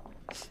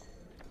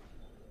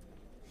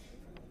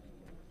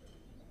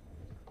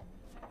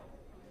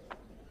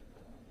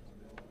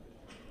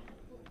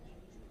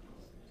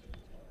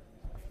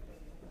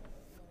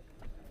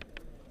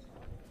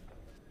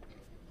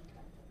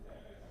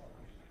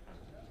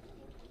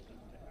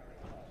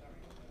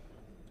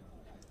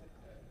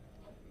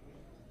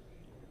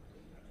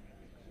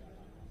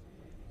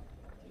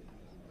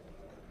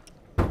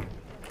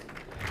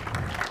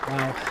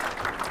 Wow.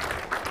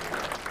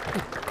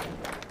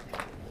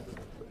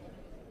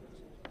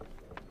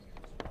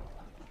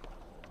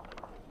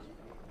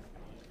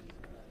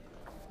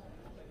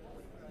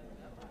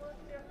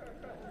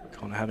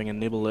 Kind of having a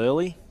nibble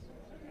early.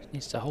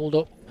 Needs to hold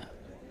up.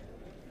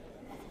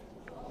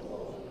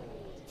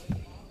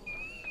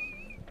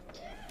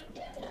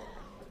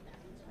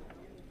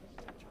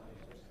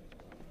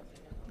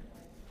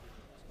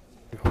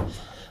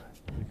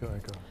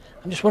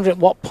 I'm just wondering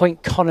at what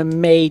point Connor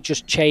may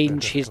just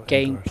change his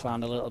game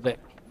plan a little bit.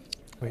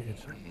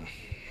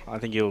 I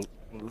think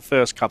the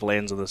first couple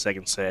ends of the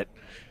second set,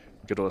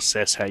 got to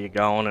assess how you're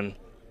going, and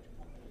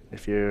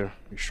if you're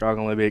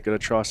struggling a bit, got to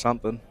try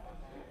something.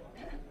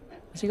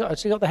 Has he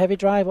got the heavy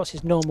drive? What's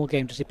his normal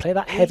game? Does he play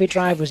that heavy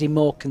drive, or is he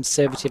more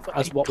conservative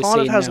as what we're seeing now?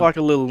 Kind of has like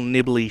a little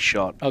nibbly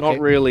shot, not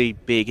really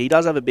big. He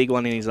does have a big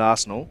one in his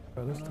arsenal.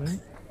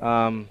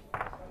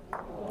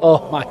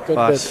 Oh my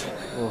goodness.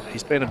 But,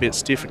 he's been a bit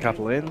stiff a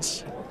couple of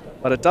ends.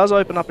 But it does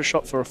open up a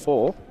shot for a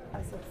 4,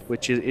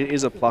 which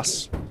is a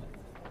plus.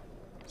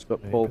 It's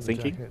got Paul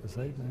thinking.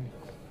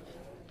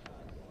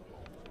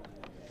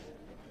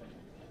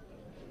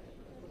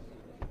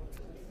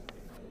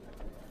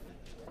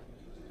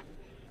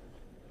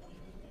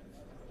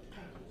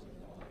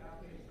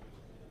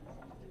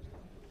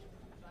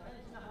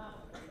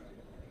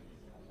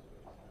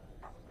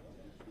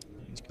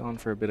 He's gone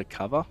for a bit of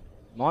cover.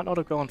 Might not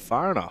have gone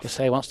far enough. Just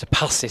say he wants to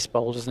pass this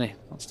ball, doesn't he?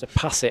 Wants to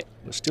pass it.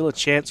 There's still a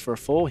chance for a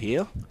 4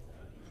 here.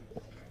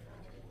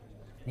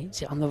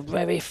 Needs it on the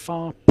very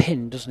far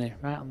pin, doesn't he?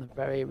 Right on the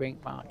very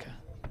rink marker.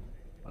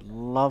 I'd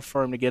love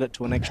for him to get it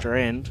to an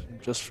extra end,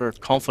 just for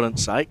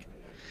confidence sake.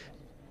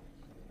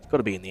 It's got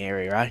to be in the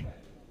area, eh?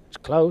 It's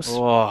close.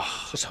 Oh,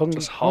 just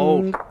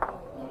hold.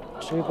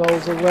 2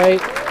 balls away.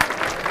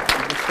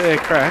 Fair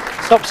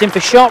crack. Stops him for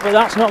shot, but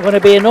that's not going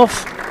to be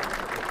enough.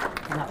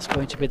 And that's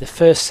going to be the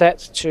first set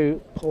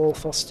to Paul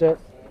Foster.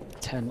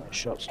 10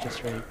 shots to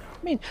 3. I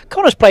mean,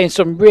 Connor's playing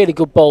some really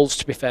good bowls,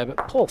 to be fair,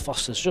 but Paul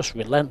Foster's just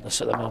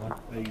relentless at the moment.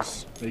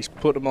 He's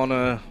put him on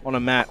a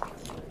mat.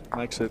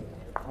 Makes it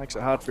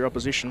hard for your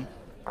opposition.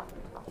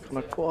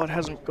 Connor quite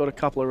hasn't got a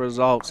couple of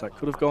results that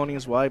could have gone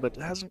his way, but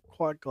hasn't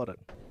quite got it.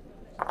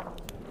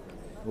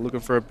 We're looking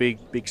for a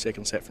big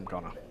second set from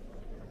Connor.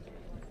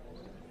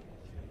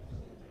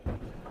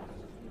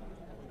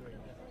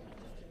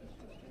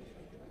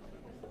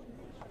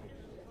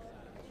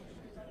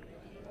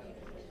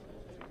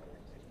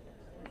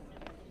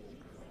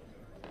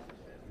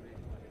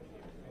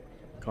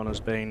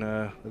 Connor's been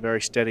a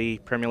very steady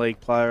Premier League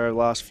player over the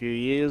last few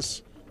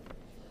years.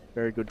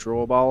 Very good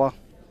draw bowler.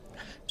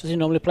 Does he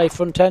normally play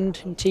front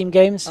end in team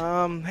games?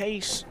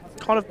 He's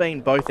kind of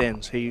been both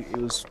ends. He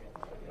was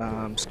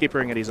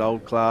skippering at his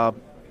old club,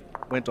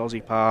 went to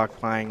Aussie Park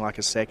playing like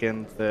a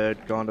second,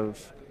 third kind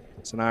of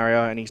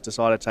scenario, and he's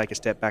decided to take a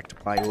step back to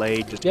play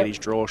lead, just get his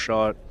draw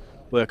shot,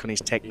 work on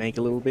his technique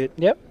a little bit.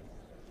 Yep.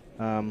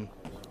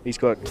 He's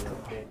got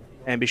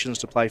ambitions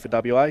to play for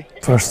WA.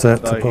 First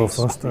set to Paul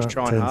Foster, he's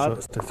trying 10 hard.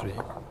 shots to 3.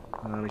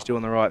 He's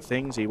doing the right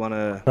things. He won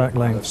a Back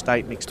length,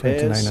 state mixed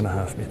pairs.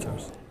 29.5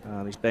 metres.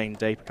 He's been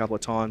deep a couple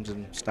of times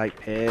in state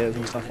pairs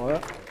and stuff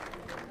like that.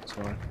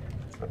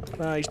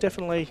 So, he's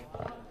definitely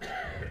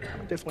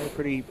a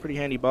pretty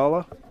handy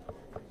bowler.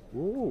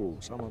 Ooh,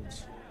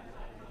 someone's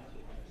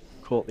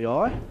caught the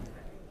eye.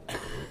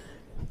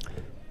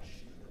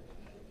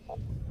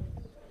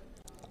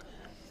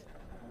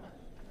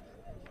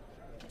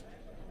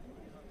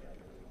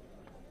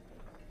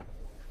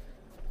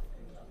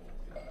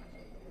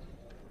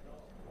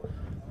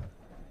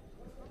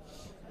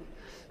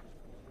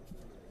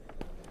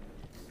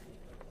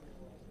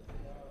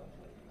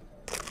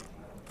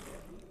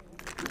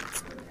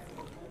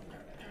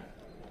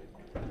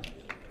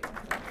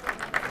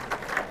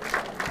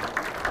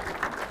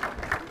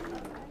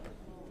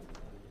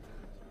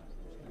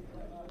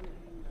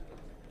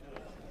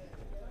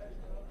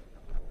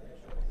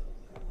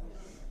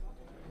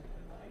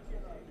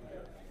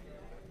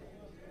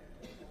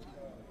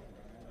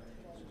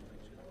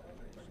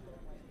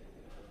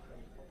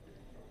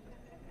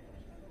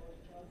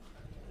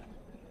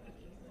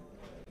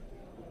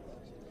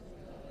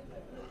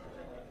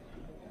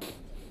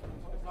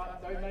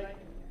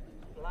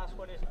 The last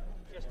one is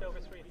just over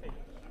 3 feet.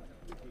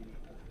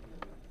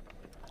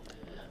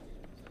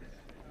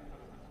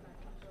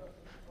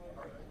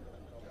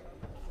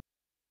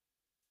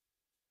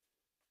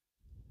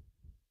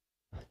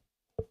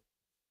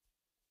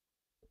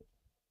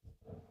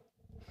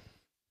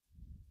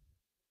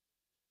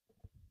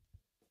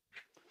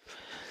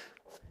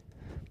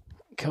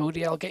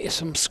 Cody, I'll get you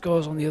some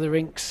scores on the other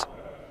rinks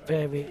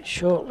very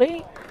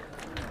shortly.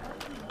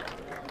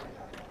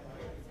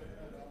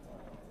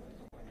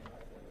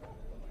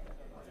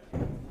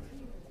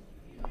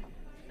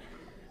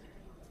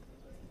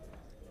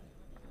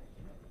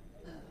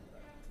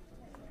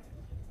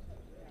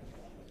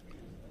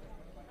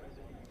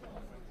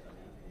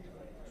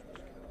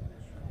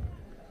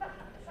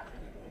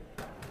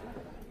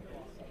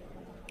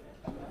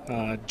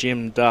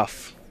 Jim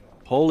Duff.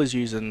 Paul is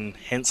using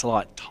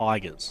Henselite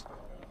Tigers.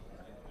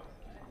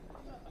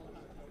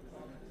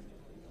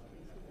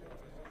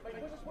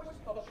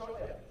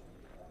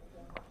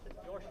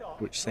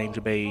 Which seem to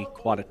be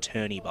quite a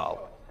turny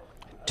bowl.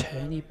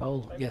 Turny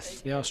bowl,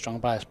 yes, they are strong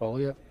bias bowl,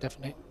 yeah,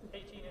 definitely.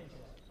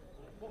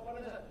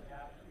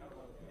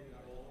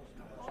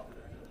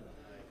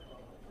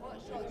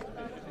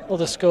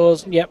 Other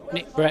scores, yep,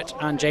 Nick Brett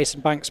and Jason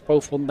Banks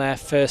both won their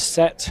first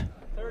set.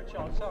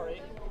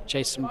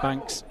 Jason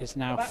Banks is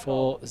now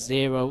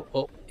 4-0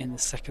 up in the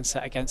second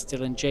set against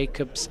Dylan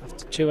Jacobs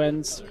after 2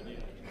 ends.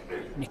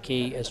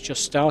 Nicky has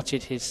just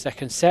started his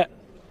second set.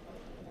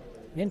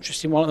 The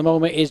interesting one at the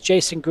moment is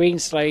Jason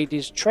Greenslade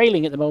is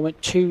trailing at the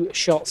moment 2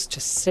 shots to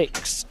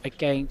 6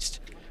 against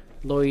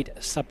Lloyd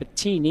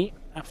Sabatini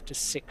after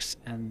 6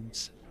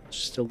 ends.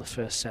 Still the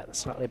first set, they're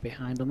slightly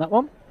behind on that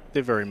one.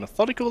 They're very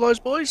methodical, those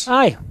boys.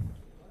 Aye.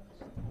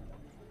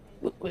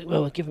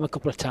 We'll give them a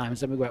couple of times,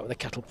 then we go out with a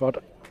cattle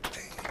prod.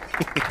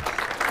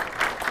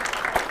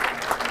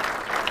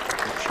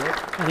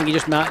 I think you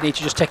just might need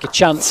to just take a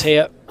chance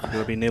here.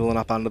 He'll be nibbling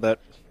up under that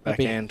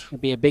backhand. It'll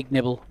be a big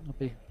nibble. It'll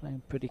be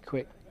playing pretty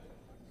quick.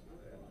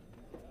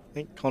 I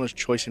think Connor's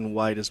choice in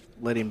weight has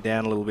let him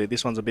down a little bit.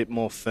 This one's a bit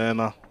more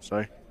firmer,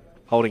 so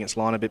holding its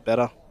line a bit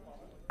better.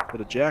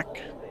 Bit of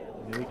jack.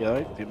 There we go.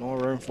 A bit more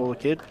room for the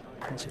kid.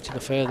 Wants it to the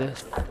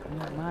furthest.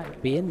 It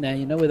might be in there,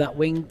 you know, with that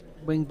wing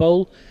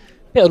bowl.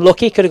 Bit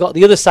unlucky. Could have got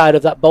the other side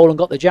of that bowl and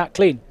got the jack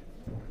clean.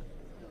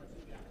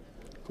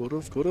 Could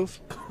have. Coulda,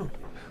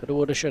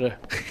 woulda, shoulda.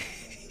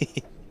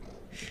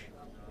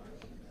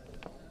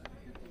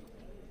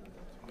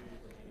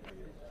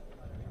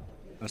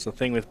 That's the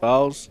thing with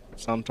bowls.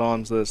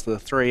 Sometimes there's the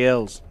 3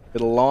 L's.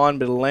 Bit of line,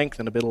 bit of length,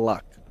 and a bit of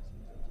luck.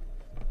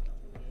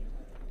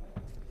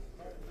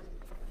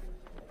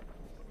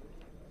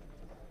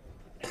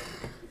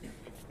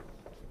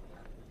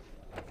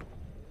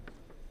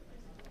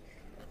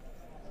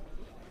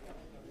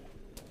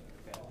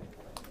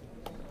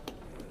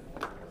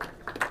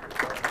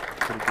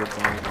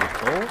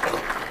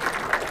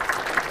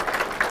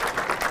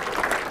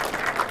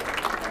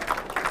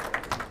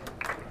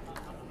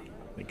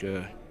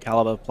 think a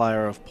caliber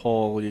player of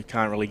Paul, you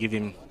can't really give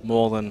him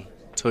more than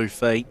 2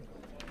 feet.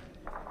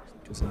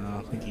 Because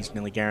I think he's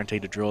nearly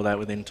guaranteed to draw that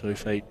within 2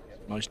 feet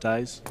most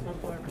days.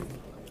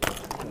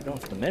 Going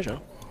for the measure.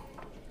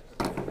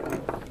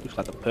 Looks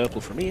like the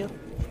purple from here.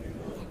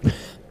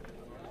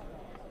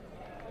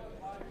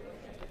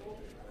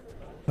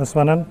 This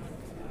one in?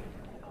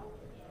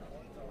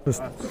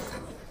 Just,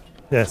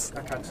 yes.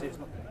 I can't see it.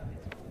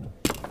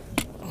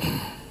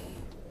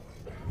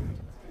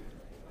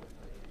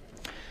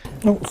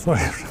 Oh, sorry.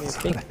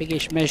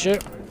 Biggish measure.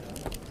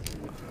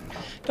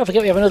 Don't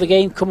forget we have another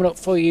game coming up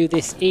for you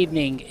this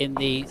evening in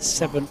the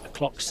 7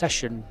 o'clock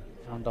session.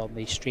 And on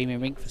the streaming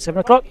rink for 7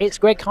 o'clock, it's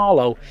Greg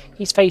Harlow.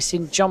 He's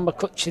facing John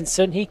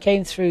McCutchinson. He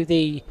came through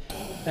the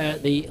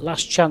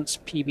last chance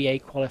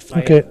PBA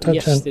qualifier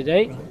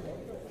yesterday.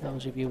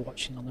 Those of you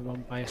watching on the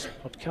Ron Bias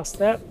podcast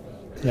there.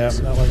 Yeah,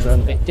 that one's in.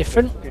 A bit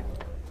different.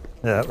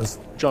 Yeah, it was.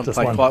 John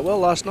played quite well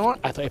last night.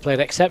 I thought he played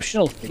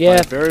exceptional. He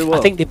played very well.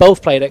 I think they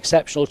both played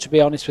exceptional, to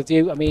be honest with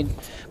you. I mean,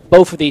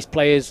 both of these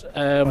players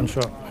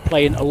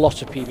playing a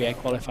lot of PBA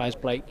qualifiers,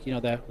 Blake. You know,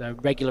 they're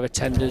regular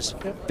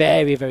attenders,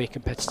 very, very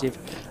competitive.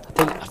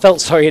 I felt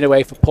sorry in a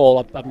way for Paul.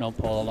 I've known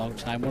Paul a long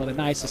time. One of the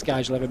nicest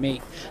guys you'll ever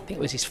meet. I think it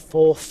was his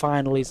 4th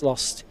final he's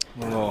lost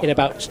in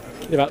about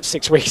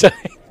 6 weeks.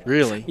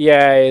 Really?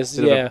 Yeah, it is.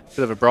 Bit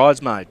of a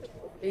bridesmaid.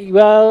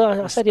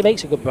 Well, I said he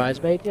makes a good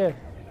bridesmaid. Yeah.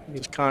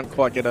 Just can't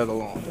quite get over the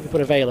line.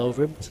 Put a veil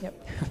over him.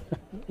 Yep.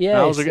 Yeah.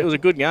 No, it was a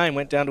good game.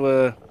 Went down to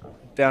a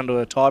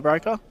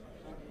tiebreaker,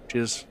 which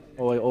is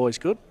always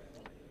good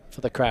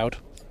for the crowd.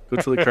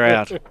 Good for the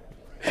crowd.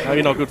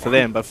 Maybe not good for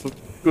them, but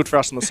good for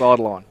us on the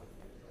sideline.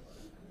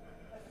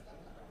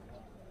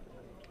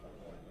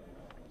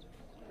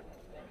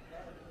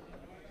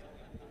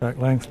 Back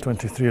length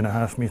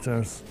 23.5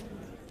 metres.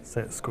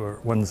 Set score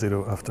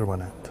 1-0 after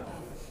 1 end.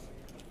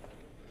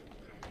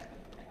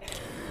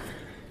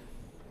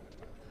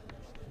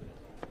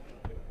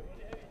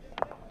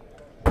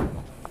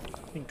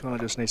 I think kind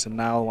of just needs to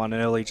nail one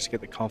early, just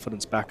get the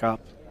confidence back up.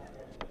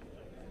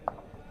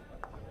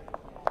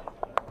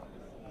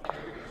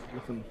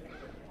 Looking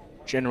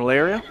general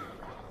area.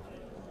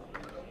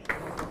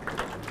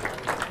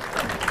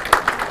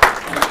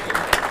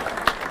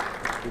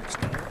 Good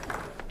start.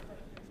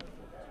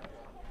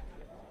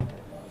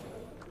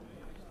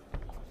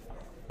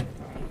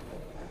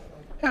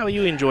 How are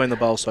you enjoying the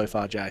bowl so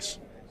far, Jace?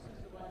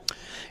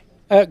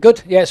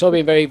 Good. Yeah, it's all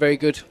been very, very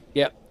good.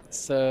 Yeah.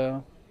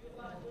 So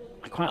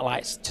I quite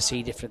like to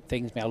see different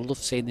things. I love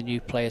seeing the new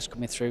players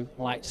coming through.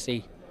 I like to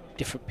see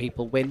different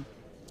people win.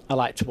 I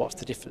like to watch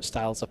the different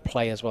styles of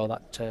play as well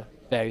that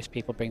various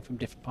people bring from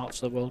different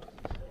parts of the world.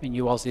 I mean,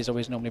 you Aussies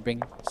always normally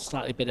bring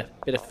slightly bit of.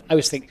 I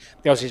always think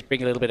the Aussies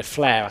bring a little bit of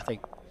flair. I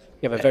think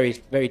you have a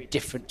very, very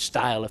different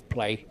style of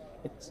play.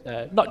 It's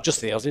not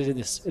just the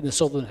Aussies in the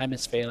southern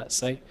hemisphere, let's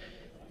say.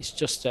 It's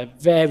just a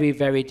very,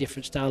 very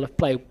different style of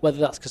play. Whether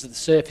that's because of the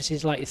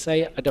surfaces, like you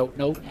say, I don't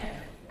know.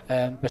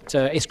 But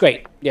it's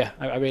great. Yeah,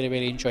 I really,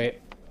 really enjoy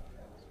it.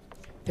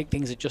 I think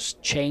things are just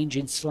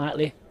changing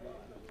slightly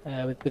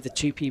with the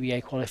 2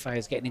 PBA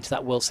qualifiers getting into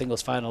that World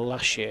Singles Final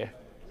last year.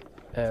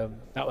 I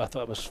thought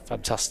it was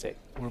fantastic.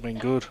 Would have been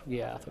good.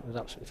 Yeah, I thought it was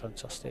absolutely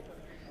fantastic.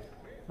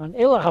 And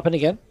it'll happen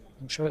again.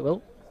 I'm sure it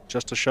will.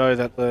 Just to show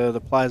that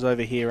the players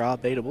over here are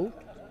beatable,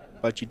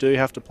 but you do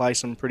have to play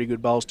some pretty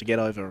good bowls to get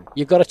over them.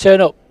 You've got to turn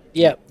up.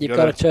 Yeah, you've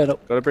got to turn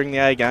up. Got to bring the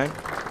A game.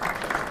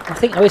 I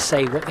think I always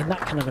say in that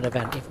kind of an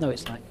event, even though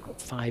it's like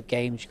 5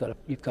 games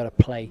you've got to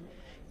play,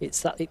 it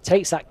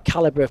takes that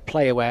calibre of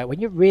player where when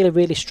you're really,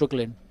 really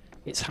struggling,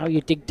 it's how you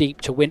dig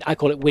deep to win. I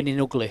call it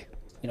winning ugly.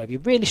 You know, if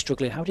you're really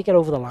struggling, how do you get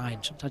over the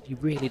line? Sometimes you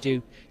really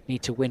do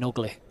need to win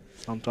ugly.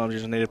 Sometimes you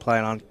just need to play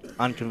an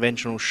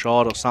unconventional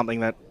shot or something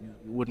that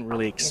you wouldn't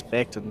really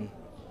expect and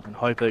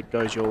hope it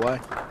goes your way.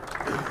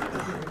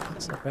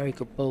 That's a very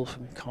good ball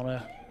from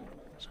Connor.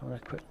 Let's have a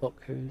quick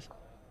look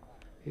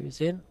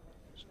who's in.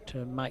 Just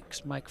turn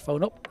Mike's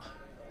microphone up.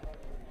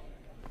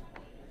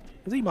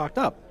 Is he marked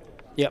up?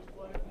 Yep.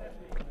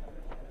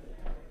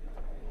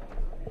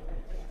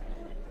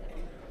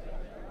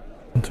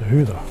 Into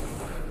who though?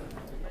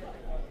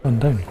 One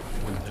down.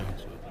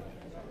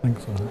 I think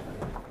so.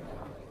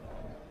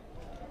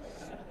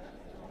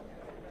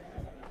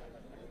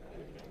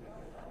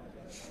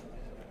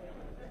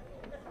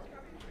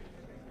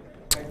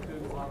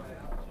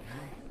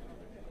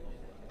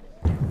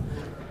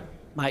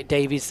 Mike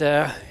Davies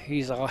there,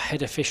 he's our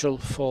head official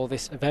for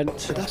this event.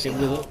 He's been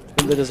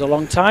with us a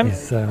long time.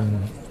 He's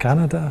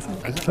Canada, I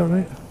think, is that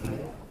right?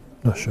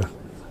 Not sure.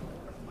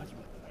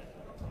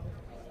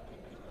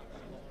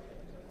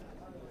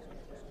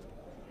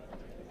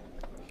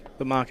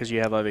 The markers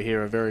you have over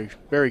here are very,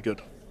 very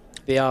good.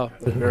 They are.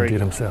 Very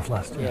good himself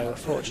last year. Yeah, we're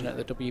fortunate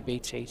at the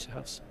WBT to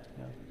have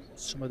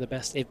some of the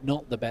best, if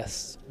not the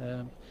best.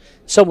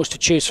 So much to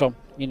choose from,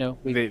 you know.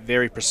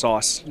 Very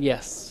precise.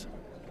 Yes.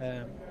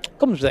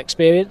 Comes with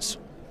experience.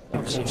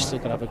 Obviously, you've still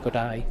got to have a good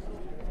eye.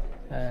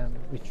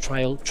 We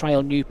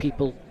trial new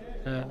people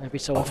every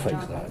so often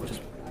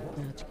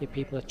to give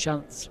people a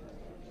chance.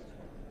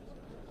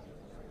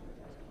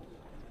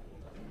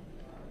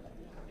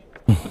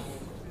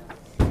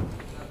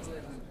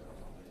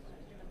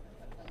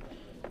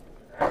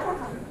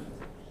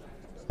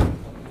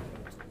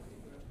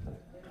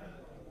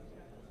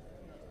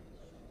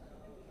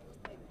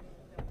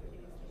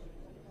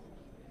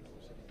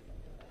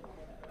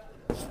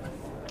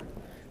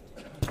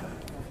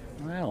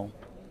 Well,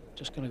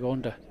 just going to go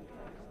under.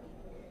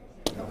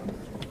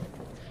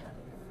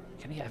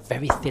 Can you get a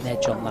very thin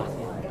edge on that?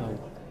 No.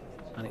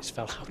 And it's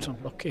fell out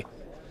unlucky.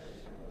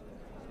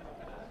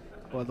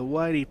 By the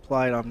way he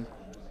played, I'm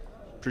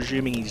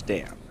presuming he's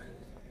down.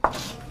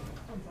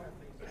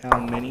 How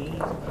many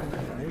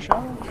measure?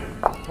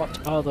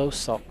 What are those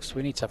socks?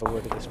 We need to have a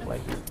word with this bloke.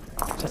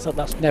 I thought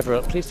that's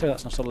never. Please tell me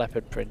that's not a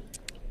leopard print.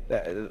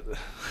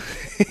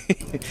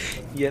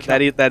 Yeah,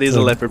 that is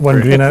a leopard One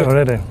print. green out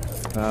already.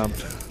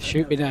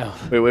 Shoot me now.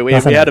 We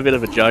had a bit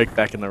of a joke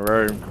back in the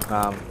room.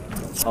 I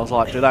was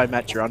like, do they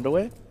match your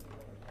underwear?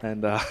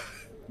 And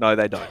no,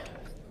 they don't.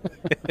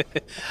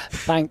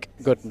 Thank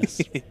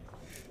goodness.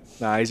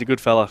 No, he's a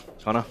good fella,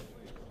 Connor.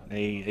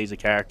 He's a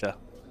character.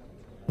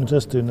 I'm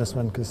just doing this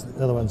one because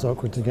the other one's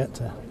awkward to get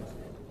to.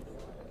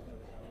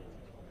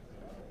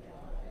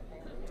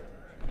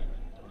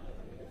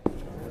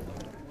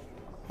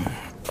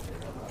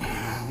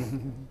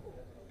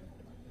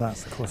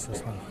 That's the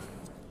closest one.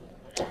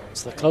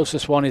 So the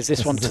closest one is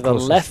this one is to the the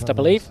closest left, I one,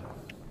 believe.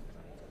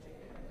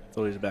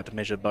 Thought he was about to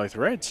measure both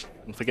reds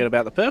and forget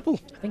about the purple.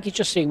 I think he's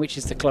just seeing which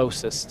is the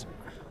closest.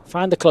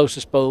 Find the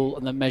closest bowl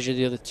and then measure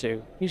the other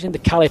two. Using the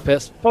caliper,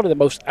 it's probably the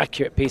most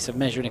accurate piece of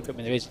measuring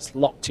equipment there is. It's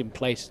locked in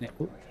place. And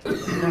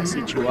In that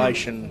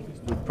situation,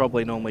 we'd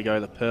probably normally go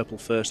the purple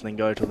first and then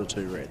go to the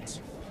two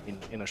reds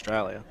in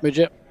Australia. Would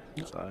you?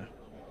 So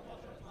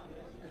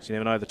you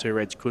never know, the two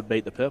reds could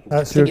beat the purple.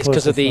 That's I think your it's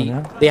because of closest the,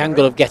 one, yeah? the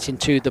angle of getting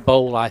to the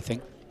bowl, I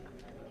think.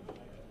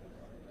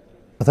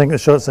 I think the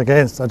shot's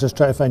against. I just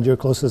try to find your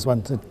closest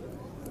one to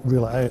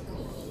rule it out.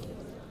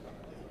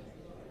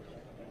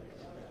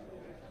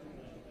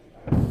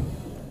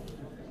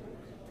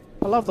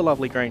 I love the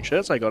lovely green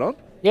shirts they got on.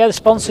 Yeah, the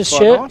sponsor's Quite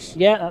shirt. nice.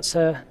 Yeah, that's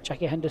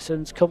Jackie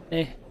Henderson's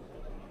company.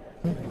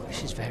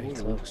 This is very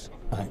close.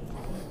 Right.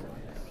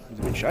 He's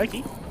a bit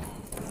shaky.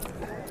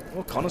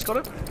 Oh, Connor's got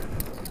it.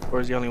 Or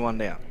is he only one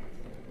down?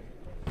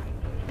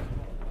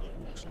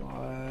 Looks Just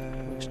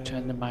like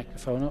turn the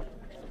microphone up.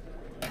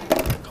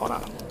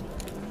 Connor.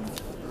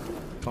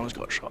 Connor's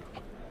got a shot.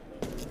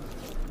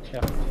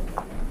 Yeah.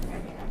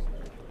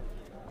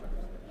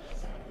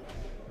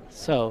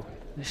 So,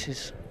 this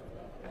is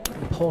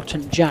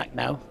important jack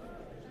now.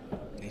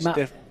 He's,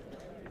 Matt.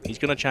 he's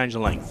going to change the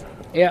length.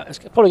 Yeah, it's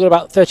probably got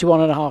about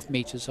 31.5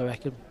 metres, I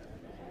reckon.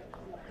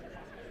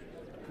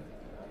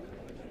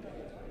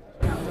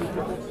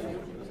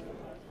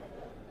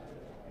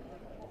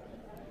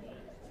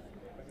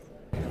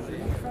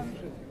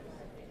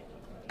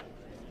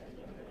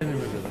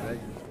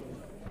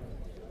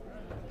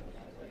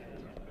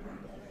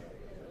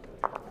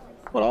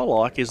 What I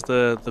like is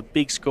the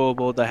big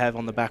scoreboard they have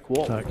on the back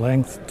wall Track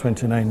length,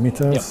 29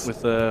 metres.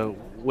 with the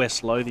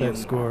West Lothian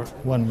Score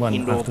 1-1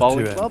 Indoor after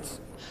Bowling two Club. ends.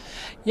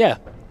 Yeah,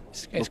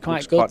 it's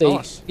quite good. Quite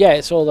nice. Yeah,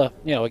 it's all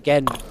the,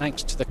 again,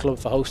 thanks to the club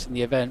for hosting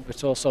the event,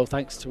 but also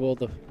thanks to all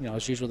the,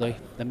 as usual,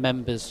 the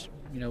members,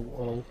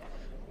 all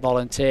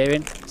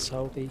volunteering.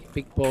 So the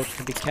big board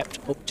can be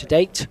kept up to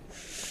date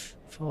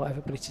for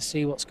everybody to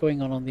see what's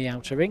going on the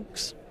outer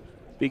rinks.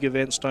 Big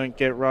events don't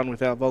get run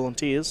without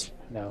volunteers.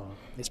 No,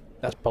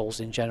 that's bowls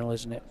in general,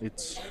 isn't it?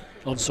 It's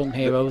Unsung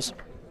heroes.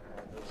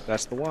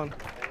 That's the one.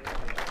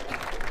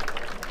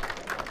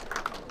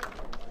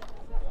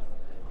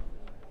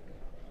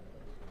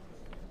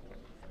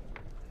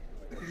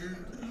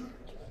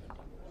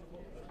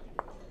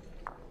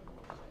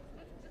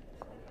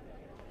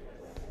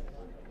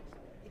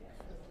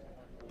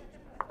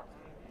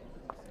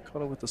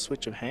 Connor with the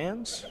switch of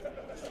hands.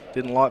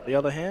 Didn't like the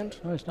other hand.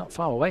 Oh, it's not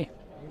far away.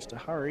 Needs to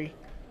hurry.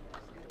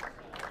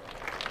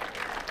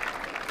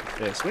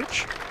 Fair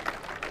switch.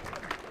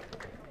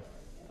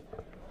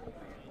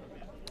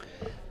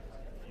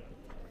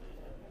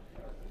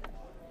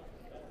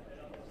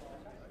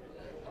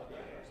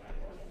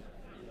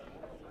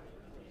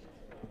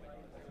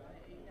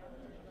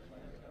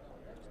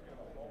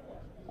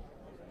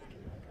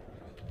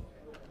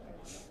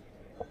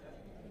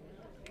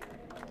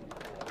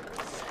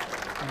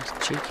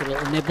 Nice cheeky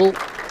little nibble.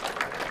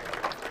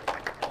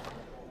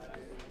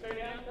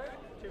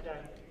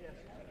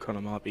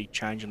 Connor might be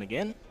changing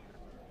again.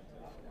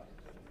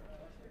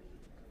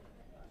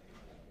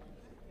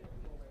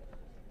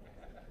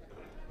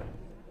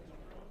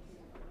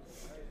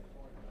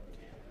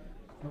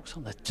 Looks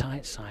on the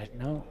tight side,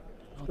 no.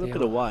 Oh, Got a they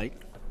bit are. of weight.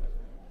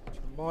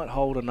 Might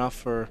hold enough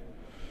for a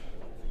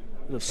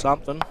bit of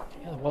something.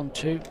 Yeah,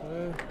 1-2.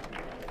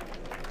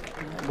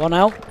 One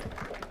out.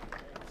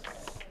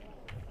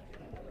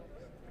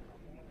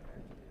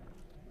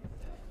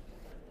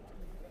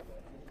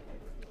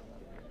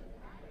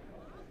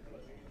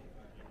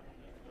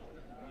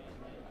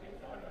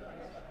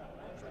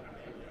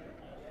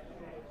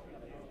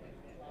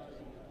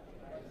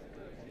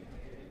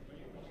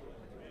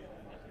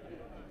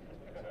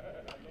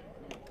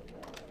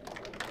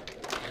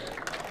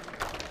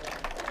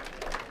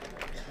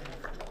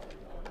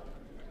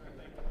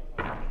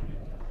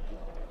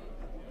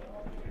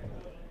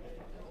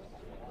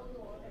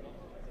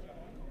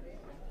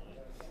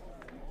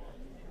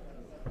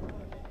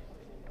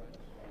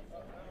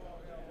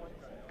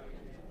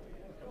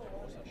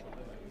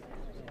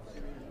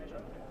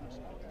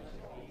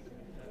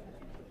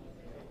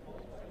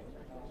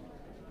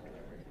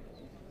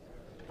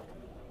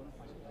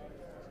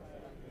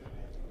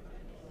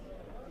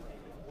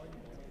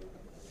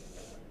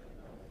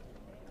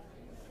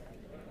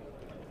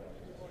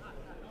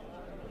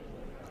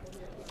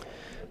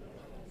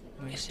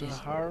 to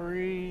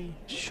hurry.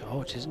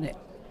 Short, isn't it?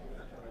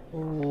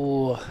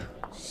 Oh,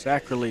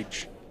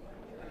 Sacrilege.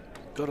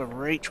 Got to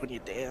reach when you're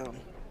down.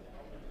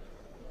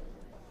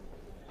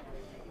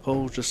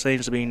 Paul just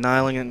seems to be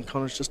nailing it, and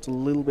Connor's just a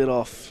little bit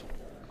off.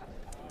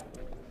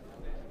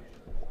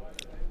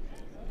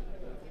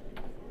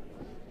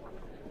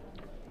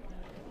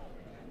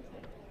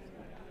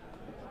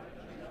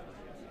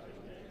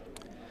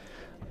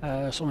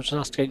 someone just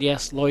asking,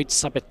 yes, Lloyd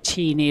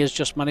Sabatini has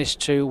just managed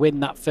to win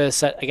that first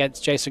set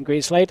against Jason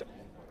Greenslade.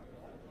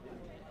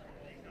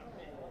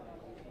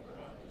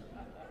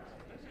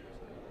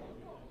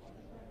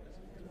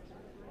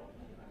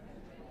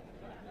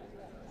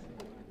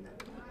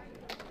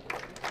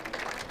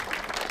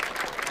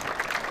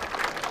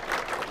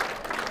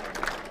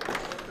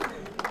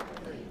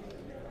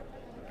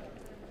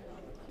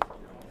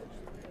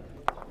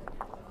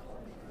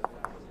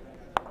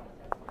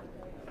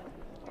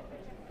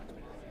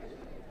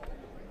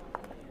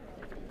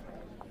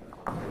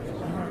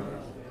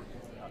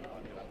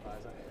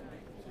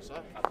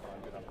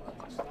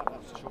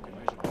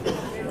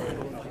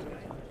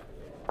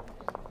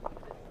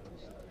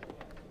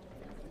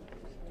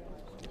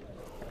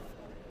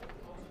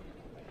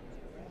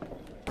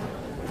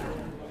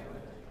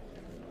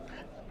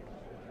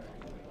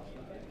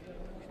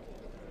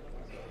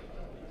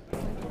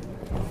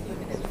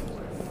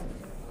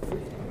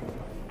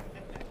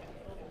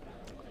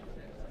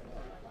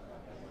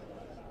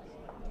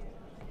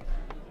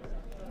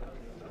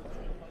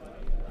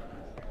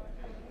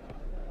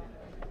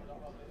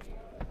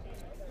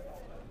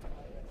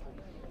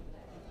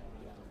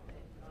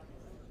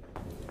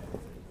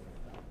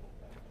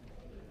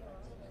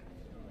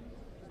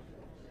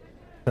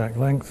 Track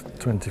length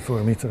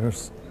 24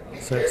 metres,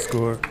 set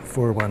score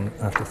 4-1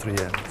 after 3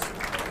 ends.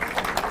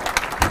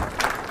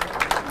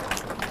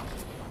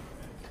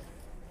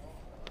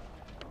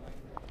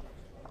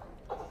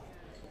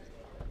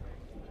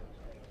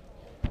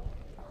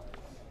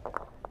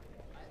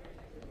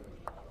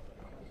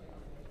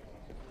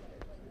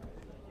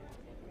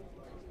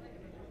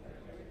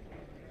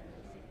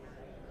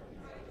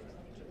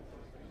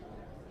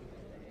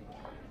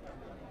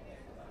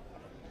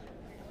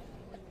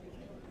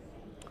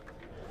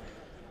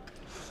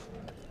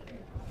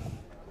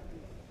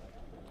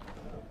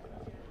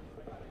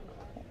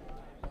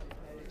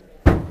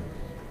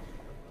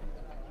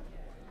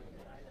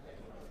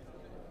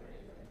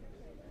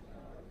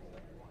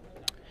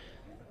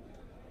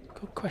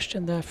 Good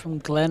question there from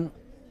Glenn.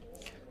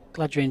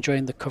 Glad you're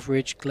enjoying the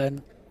coverage,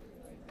 Glenn.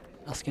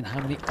 Asking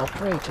how many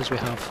operators we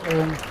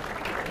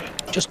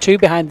have. Just 2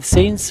 behind the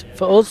scenes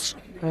for us.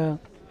 All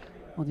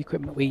the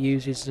equipment we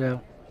use is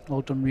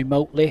all done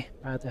remotely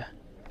by the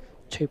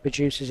 2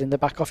 producers in the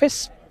back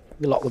office.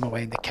 We lock them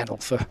away in the kennel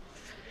for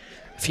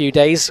a few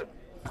days.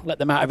 Let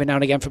them out every now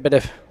and again for a bit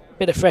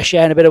of fresh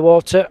air and a bit of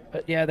water.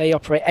 But yeah, they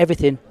operate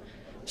everything: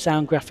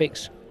 sound,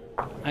 graphics,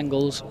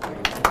 angles,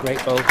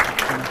 great bow.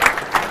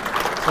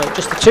 So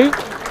just the 2,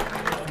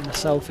 and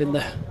myself in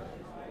the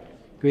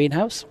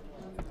greenhouse.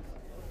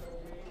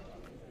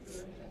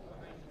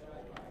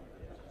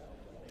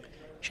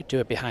 Should do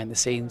a behind the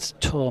scenes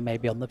tour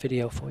maybe on the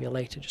video for you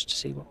later, just to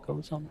see what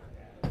goes on.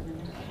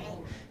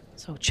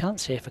 So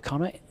chance here for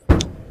Connor.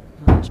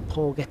 That's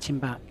Paul getting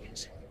back.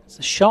 It's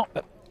a shot,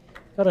 but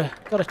got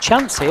a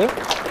chance here.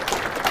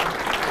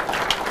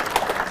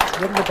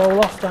 Run the ball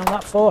off down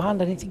that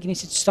forehand, and I think he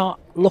needs to start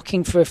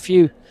looking for a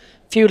few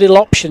little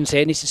options here.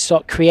 He needs to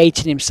start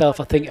creating himself,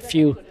 I think, a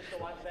few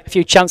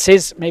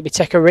chances, maybe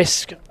take a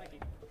risk.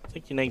 I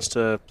think he needs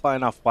to play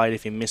enough weight.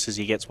 If he misses,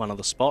 he gets one of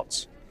the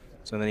spots,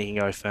 so then he can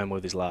go firm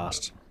with his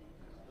last.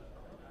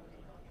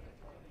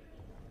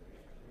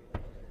 If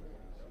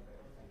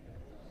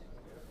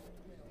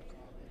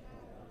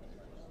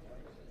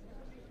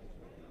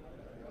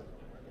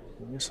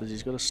he misses,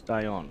 he's got to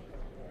stay on.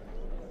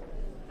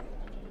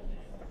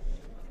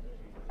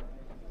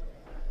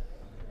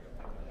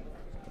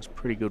 That's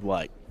pretty good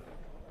weight.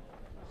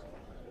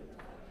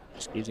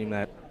 Just gives him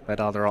that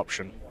other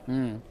option.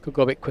 Could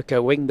go a bit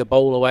quicker, wing the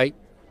bowl away,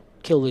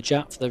 kill the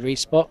jab for the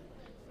respot.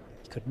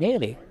 Could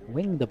nearly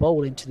wing the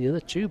bowl into the other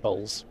 2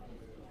 bowls.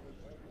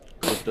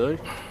 Could do.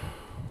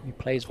 He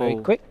plays very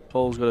quick.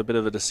 Paul's got a bit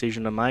of a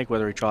decision to make,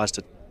 whether he tries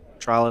to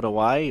trail it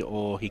away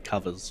or he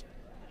covers.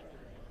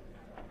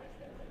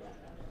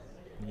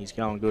 He's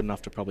going good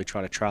enough to probably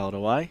try to trail it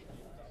away.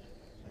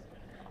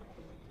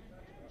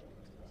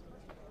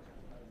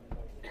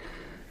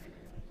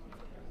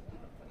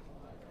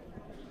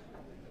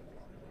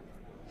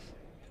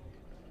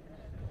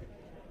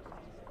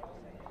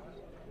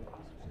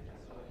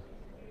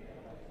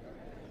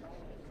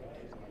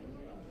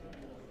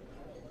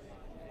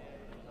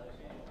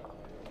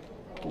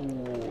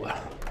 Ooh.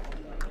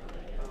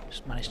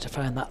 Just managed to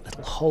find that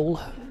little hole.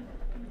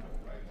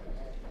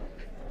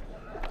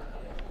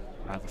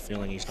 I have a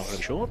feeling he's not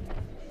really short.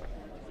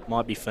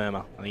 Might be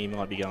firmer. I think he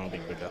might be going a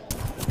bit quicker.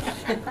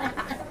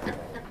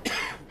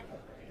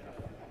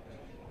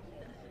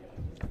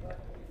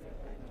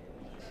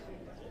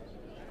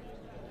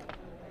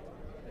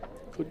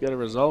 Could get a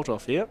result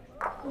off here.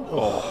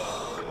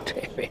 Oh.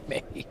 Dear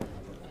me.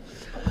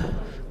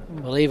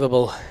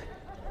 Unbelievable.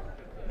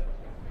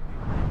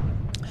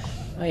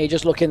 Oh, you're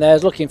just looking there,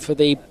 looking for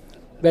the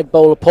red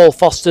bowler Paul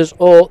Foster's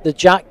or the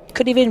jack.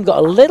 Could have even got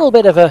a little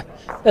bit of a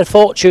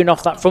fortune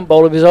off that front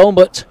bowl of his own,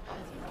 but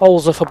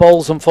bowls are for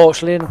bowls,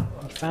 unfortunately, and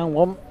he found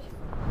one.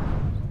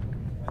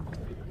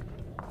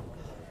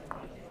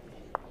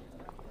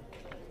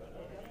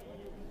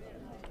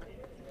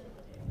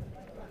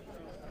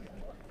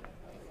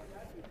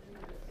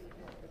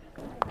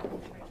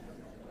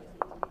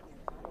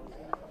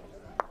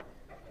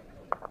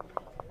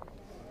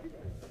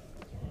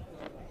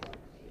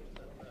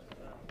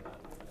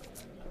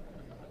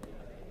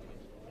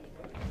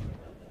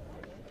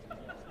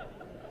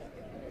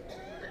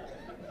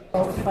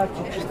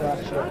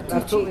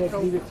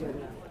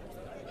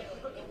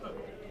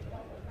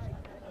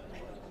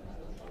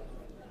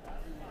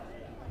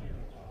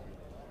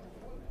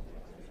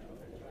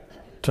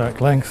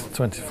 Track length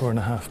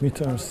 24.5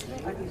 metres.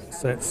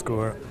 Set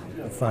score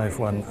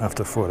 5-1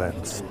 after 4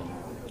 ends.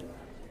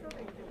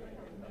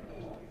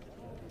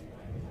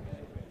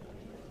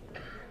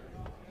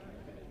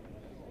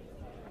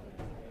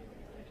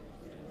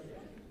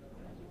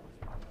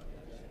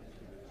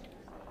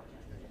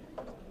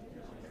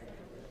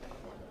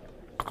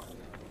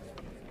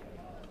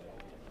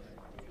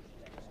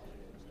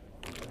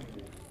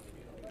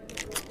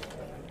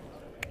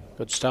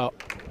 Good start.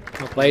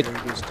 Well played.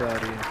 Very good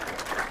start here.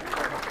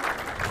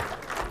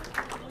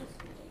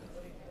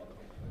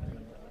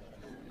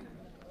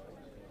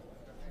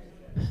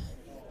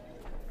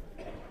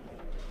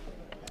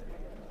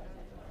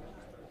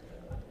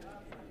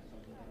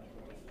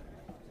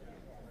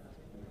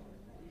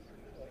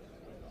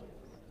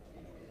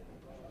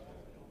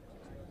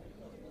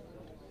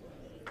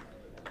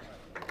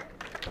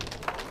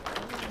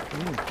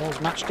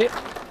 Paul's matched it.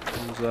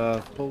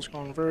 Paul's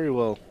gone very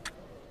well.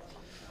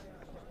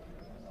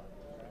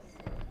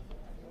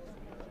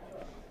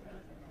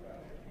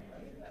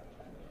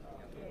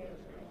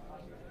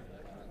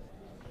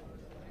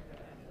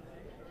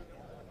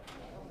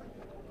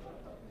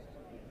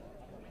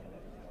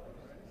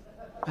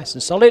 Nice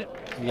and solid.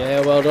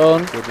 Yeah, well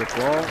done. Good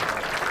reply.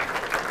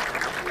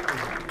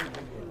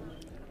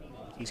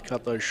 He's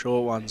cut those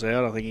short ones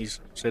out. I think he's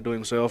said to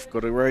himself,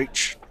 got to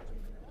reach.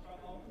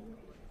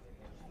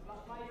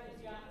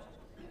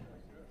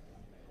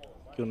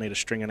 He'll need to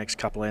string the next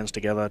couple ends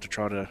together to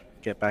try to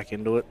get back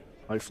into it.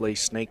 Hopefully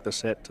sneak the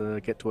set to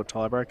get to a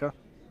tiebreaker.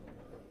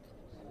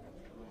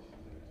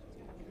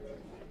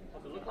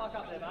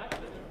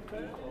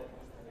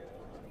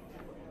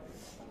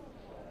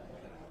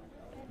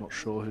 Not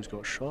sure who's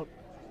got shot.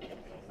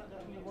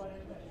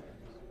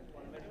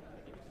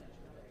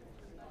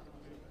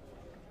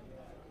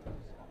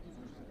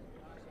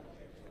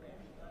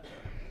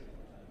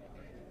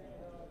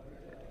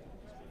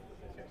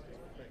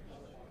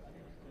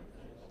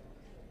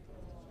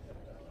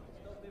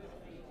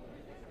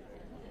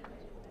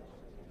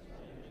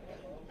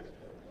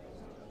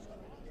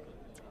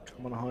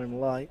 Coming home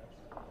late.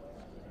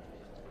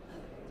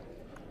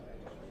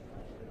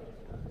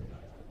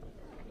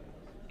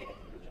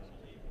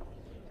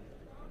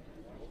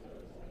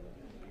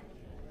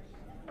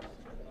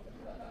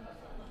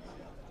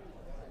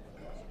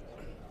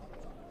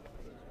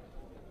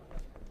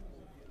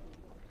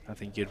 I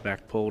think you'd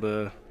back Paul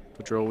to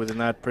draw within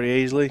that pretty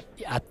easily.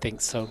 Yeah, I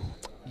think so.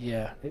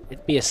 Yeah,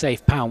 it'd be a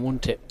safe pound,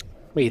 wouldn't it?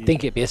 Well, you'd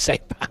think it'd be a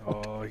safe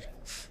pound. Oh,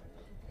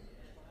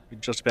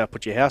 you'd just about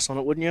put your house on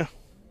it, wouldn't you?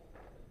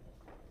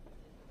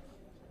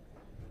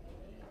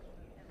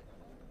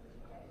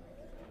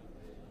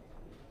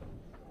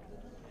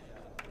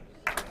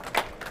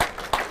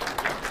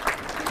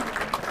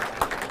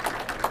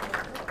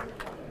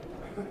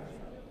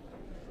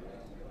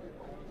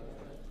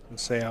 And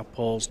see how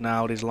Paul's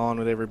nailed his line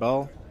with every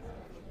bowl.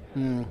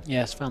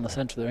 Yes, found the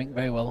centre of the ring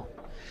very well.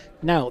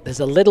 Now,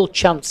 there's a little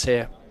chance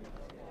here.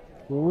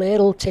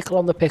 Little tickle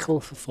on the pickle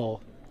for 4.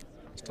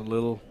 Just a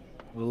little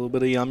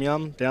bit of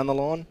yum down the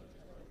line.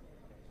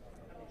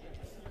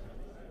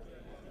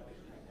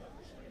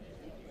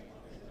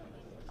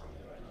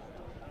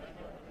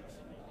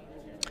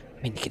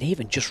 I mean, you can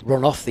even just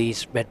run off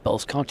these red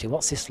balls, can't you?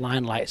 What's this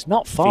line like? It's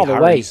not far He away.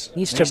 hurries.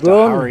 Needs to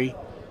run. Hurry.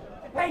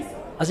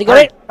 Has he got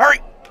it? Hurry!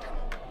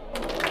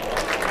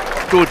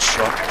 Good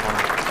shot.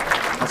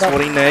 That's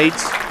what he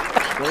needs.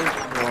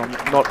 Well,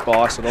 not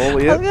biased at all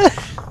here.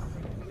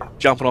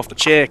 Jumping off the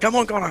chair. Come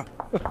on, Connor.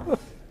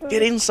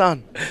 Get in,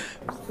 son.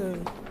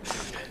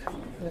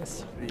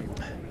 Yes.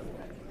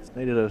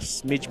 Needed a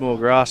smidge more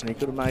grass and he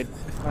could have made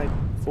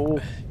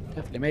 4.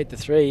 Definitely made the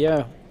 3,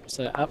 yeah.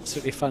 So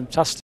absolutely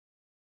fantastic.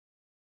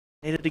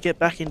 Needed to get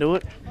back into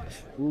it.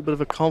 A little bit of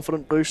a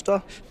confident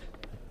booster.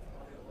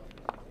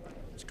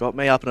 It's got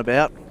me up and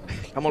about.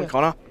 Come on,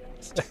 Connor.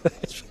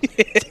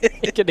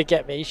 You're going to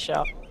get me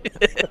shot.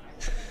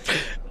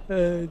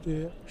 Oh,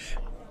 dear.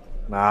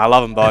 Nah, I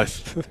love them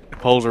both.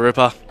 Paul's a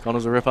ripper.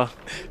 Connor's a ripper.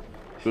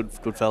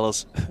 Good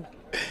fellas.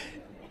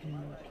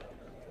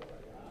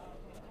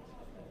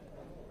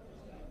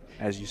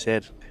 As you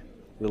said,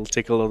 little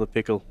tickle of the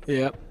pickle.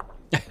 Yep.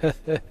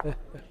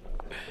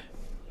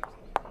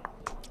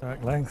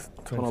 Track length,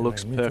 Kind of 29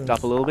 looks meters. perked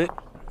up a little bit.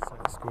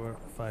 Set score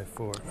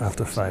 5-4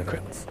 after 5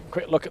 ends.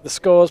 Quick look at the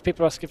scores.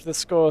 People are asking for the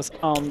scores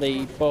on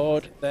the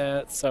board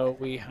there. So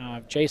we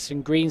have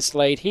Jason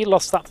Greenslade. He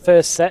lost that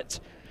first set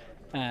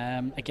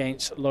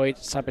against Lloyd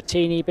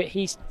Sabatini, but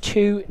he's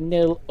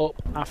 2-0 up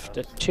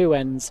after 2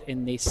 ends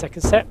in the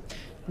second set.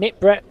 Nick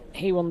Brett,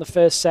 he won the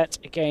first set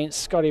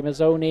against Scotty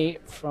Mazzoni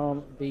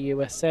from the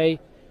USA,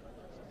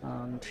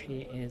 and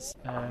he is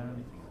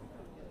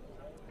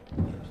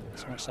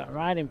smash that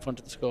right in front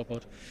of the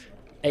scoreboard.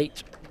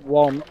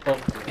 8-1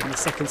 up in the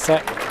second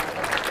set,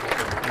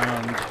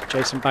 and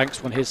Jason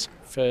Banks won his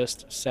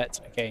first set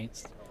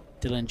against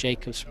Dylan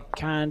Jacobs from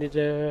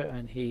Canada,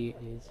 and he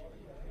is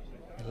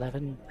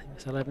 11. I think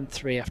it's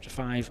 11-3 after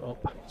 5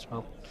 up as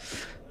well.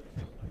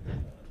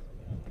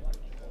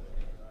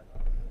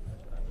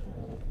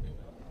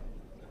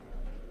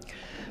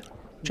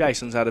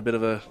 Jason's had a bit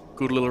of a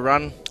good little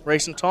run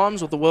recent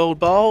times with the World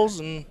Bowls,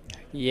 and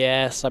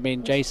yes, I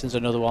mean Jason's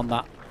another one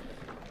that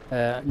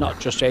not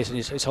just Jason,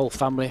 his whole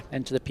family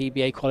enter the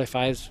PBA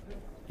qualifiers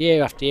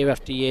year after year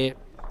after year.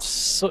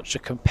 Such a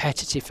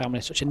competitive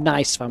family, such a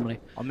nice family.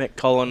 I met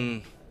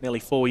Colin nearly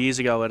 4 years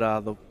ago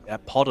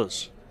at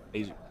Potters.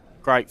 He's a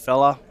great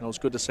fella, and it was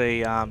good to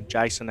see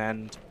Jason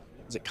and,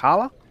 is it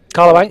Carla?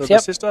 Carla Banks, The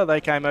yep. sister,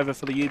 they came over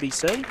for the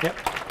UBC, Yep.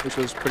 which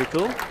was pretty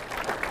cool.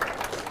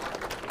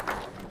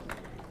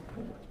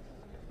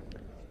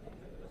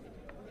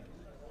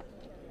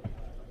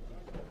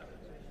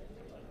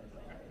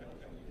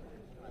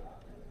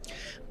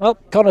 Well,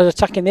 Connor's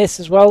attacking this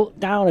as well,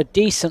 down a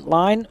decent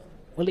line.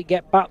 Will it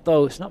get back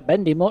though? It's not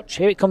bending much.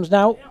 Here it comes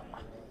now.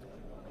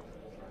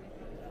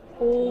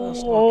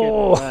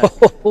 Oh,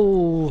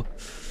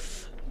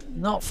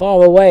 not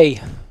far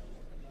away.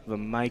 The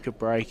make or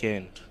break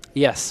end.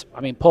 Yes, I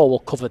mean Paul will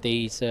cover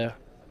these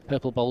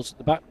purple balls at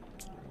the back.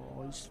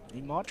 Oh, he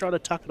might try to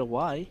tuck it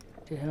away.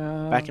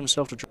 Yeah. Back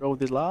himself to draw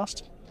with his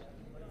last.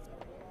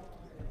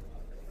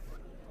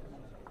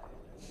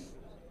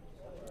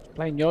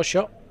 Playing your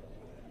shot.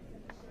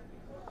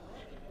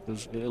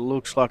 It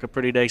looks like a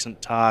pretty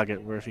decent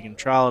target, where if he can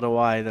trail it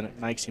away, then it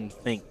makes him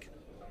think.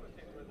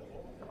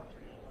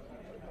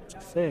 It's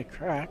a fair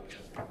crack.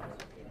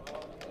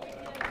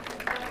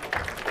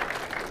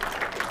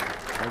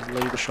 Does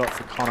leave the shot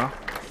for Connor.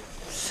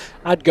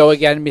 I'd go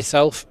again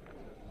myself.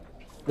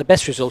 The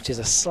best result is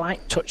a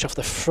slight touch off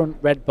the front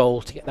red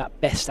bowl to get that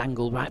best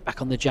angle right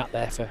back on the jack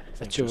there for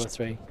 2 or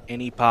 3.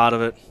 Any part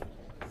of it,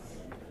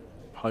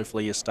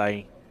 hopefully you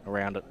stay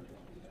around it.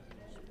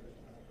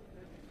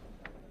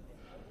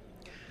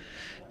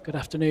 Good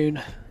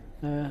afternoon,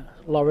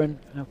 Lauren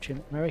out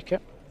in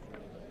America.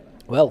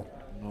 Well,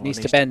 needs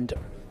to bend.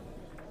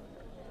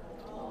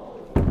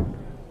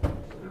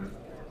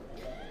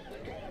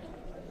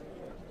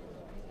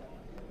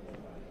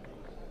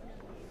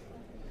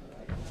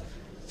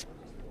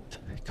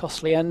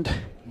 Costly end.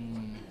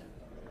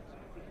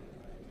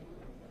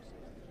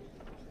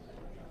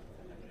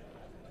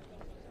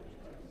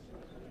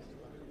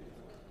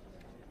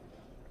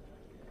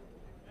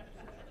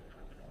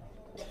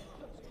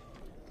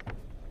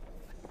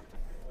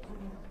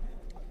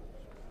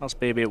 Must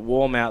be a bit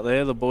warm out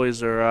there. The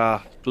boys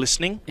are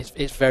glistening. It's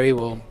very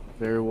warm.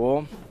 Very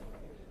warm.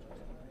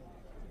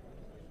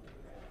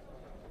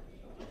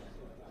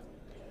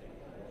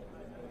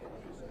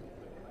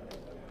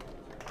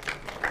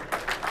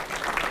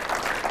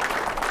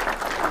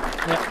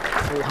 Yep,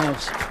 full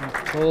house from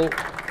Paul.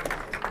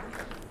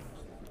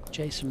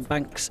 Jason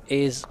Banks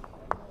is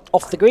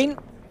off the green.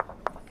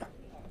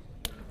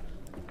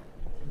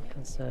 He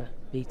has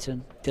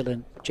beaten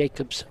Dylan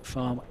Jacobs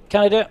from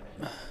Canada.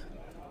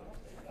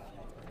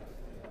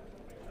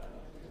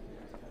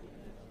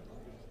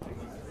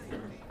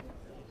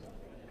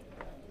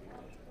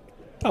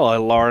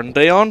 Hello, Lauren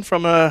Dion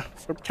from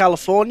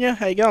California.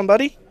 How you going,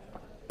 buddy?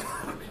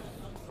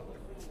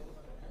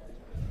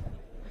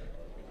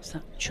 Is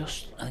that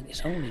just? I think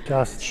it's only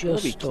Just. That'll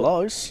be up.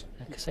 close.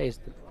 Like I say, it's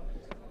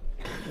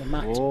the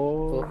mat.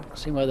 Oh. But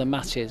see where the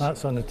mat is.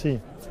 That's on the tee.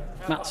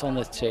 Mat's on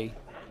the tee,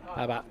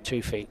 by about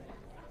 2 feet.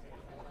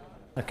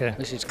 Okay.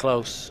 This is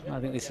close. I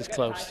think this is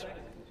close.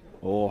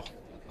 Oh,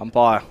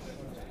 umpire.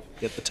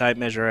 Get the tape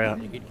measure out.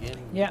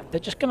 Yeah, they're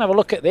just going to have a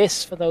look at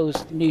this for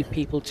those new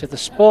people to the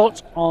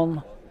sport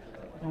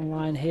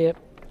online here.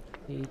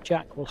 The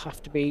jack will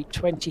have to be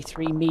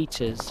 23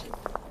 metres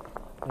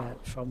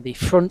from the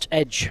front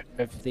edge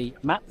of the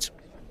mat.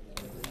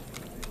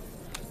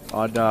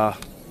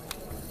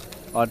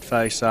 I'd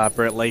face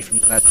Brett Lee from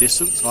that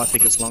distance. I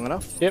think it's long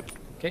enough. Yep.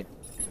 Okay.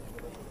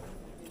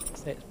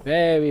 So it's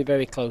very,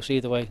 very close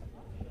either way.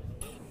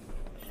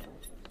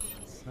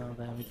 So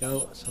there we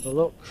go. Let's have a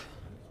look.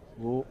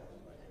 Oh.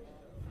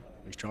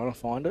 He's trying to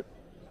find it.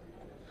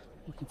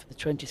 Looking for the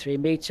 23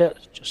 metre.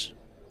 Just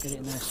get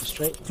it nice and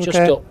straight. Okay. Just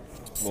up.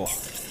 Oh.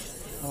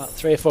 About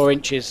 3 or 4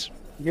 inches.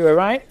 You were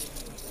right.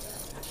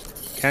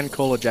 Can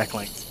call a jack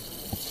length.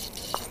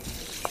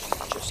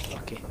 Just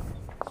lucky.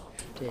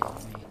 Dear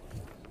me.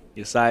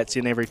 You say it's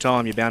in every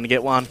time, you're bound to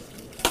get one.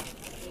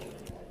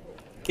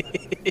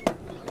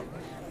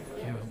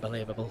 You're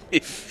unbelievable.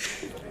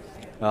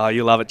 Oh,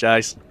 you love it,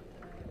 Jace.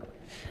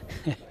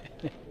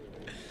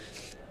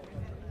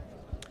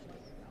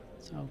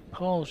 So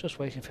Paul's just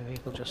waiting for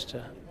people just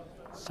to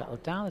settle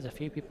down. There's a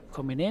few people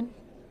coming in.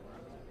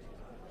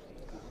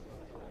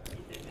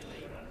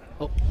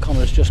 Oh,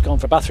 Connor's just gone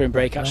for a bathroom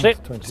break actually.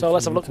 So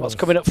let's have a look what's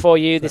coming up for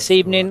you this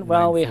evening.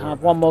 Well, we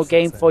have one more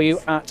game for you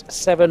at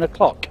 7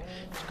 o'clock.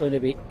 It's going to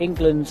be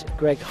England's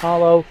Greg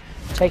Harlow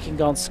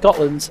taking on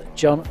Scotland's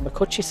John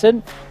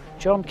McCutcheon.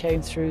 John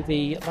came through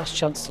the Last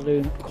Chance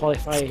Saloon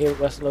qualifier here at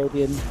West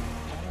Lothian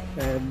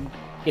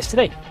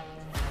yesterday.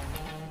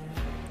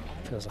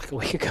 Feels like a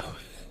week ago.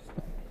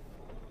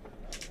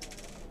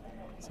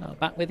 So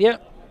back with you.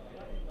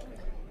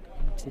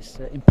 This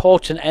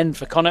important end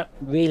for Connor.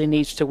 Really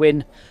needs to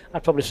win.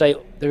 I'd probably say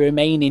the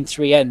remaining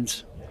 3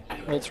 ends.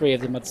 All 3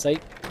 of them, I'd say.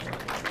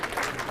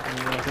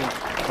 I think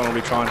Connor will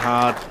be trying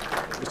hard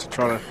just to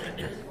try to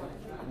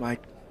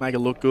make it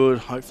look good.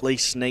 Hopefully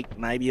sneak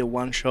maybe a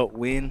one-shot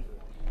win.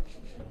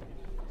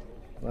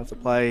 We'll have to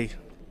play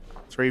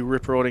 3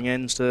 rip-roaring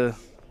ends to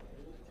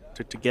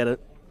get it.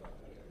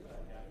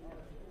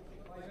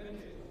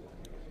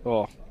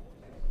 Oh.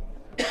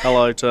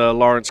 Hello to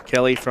Lawrence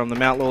Kelly from the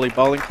Mount Lawley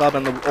Bowling Club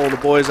and all the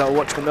boys that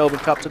watch the Melbourne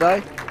Cup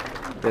today.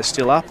 They're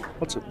still up.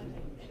 What's it?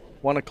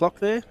 1 o'clock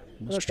there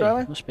in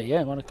Australia? Must be,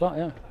 yeah, 1 o'clock,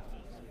 yeah.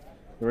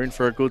 We're in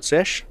for a good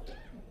sesh.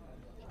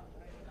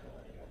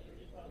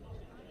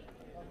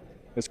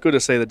 It's good to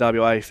see the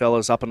WA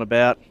fellas up and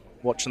about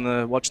watching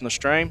the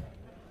stream.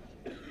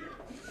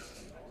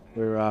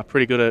 We're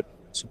pretty good at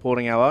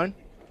supporting our own.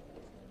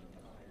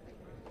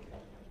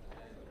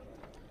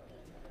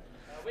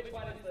 Which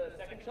one is the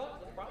second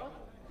shot? The front one?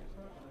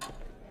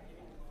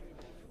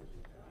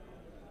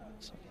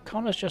 So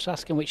Connor's just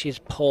asking which is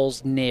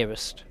Paul's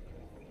nearest.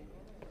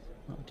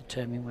 That'll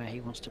determine where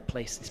he wants to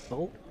place this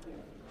ball.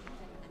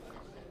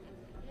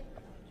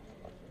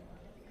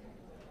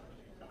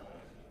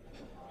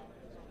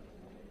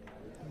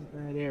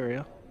 Bad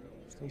area.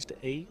 Just needs to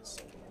ease.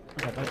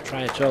 I don't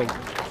try at all.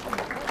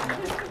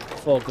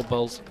 4 good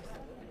balls.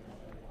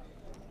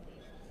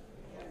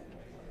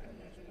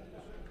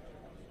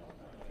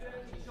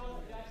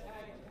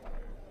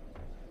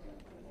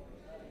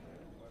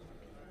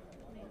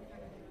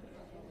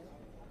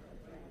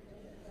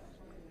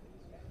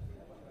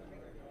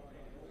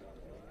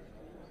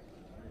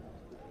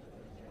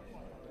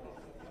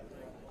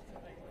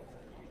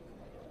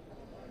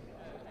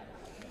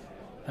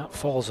 That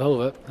falls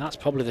over. That's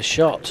probably the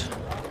shot.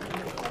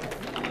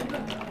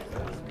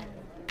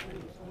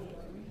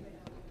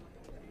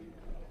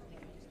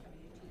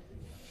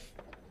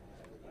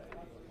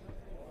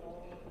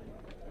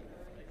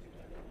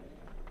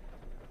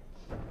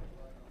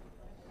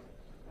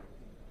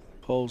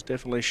 Paul's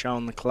definitely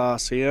showing the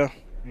class here.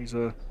 He's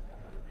a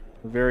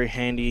very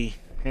handy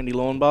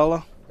lawn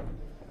bowler.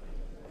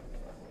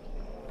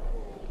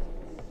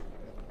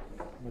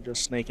 We're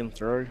just sneaking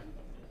through.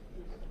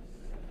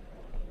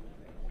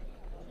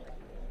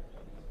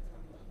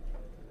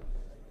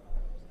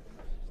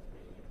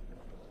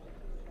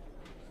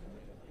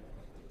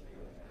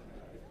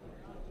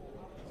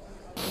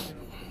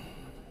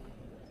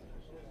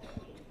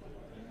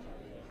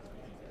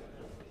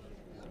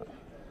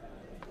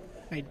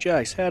 Hey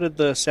Jace, how did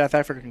the South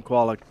African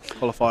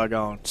qualifier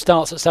go on?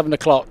 Starts at 7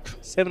 o'clock.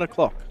 7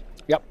 o'clock.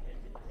 Yep.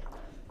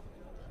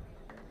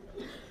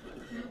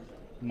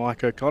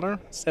 Mike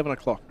O'Connor, 7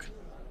 o'clock.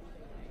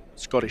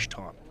 Scottish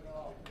time.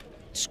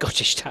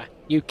 Scottish time.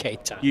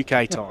 UK time.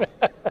 UK time.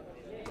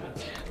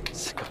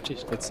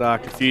 Scottish. It's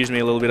confused me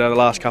a little bit over the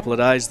last couple of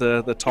days,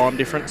 the time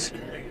difference.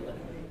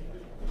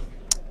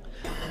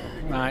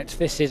 Right,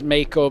 this is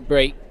make or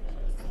break.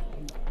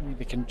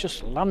 Maybe can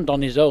just land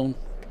on his own.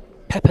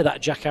 Pepper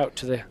that jack out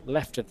to the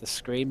left of the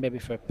screen, maybe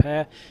for a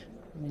pair.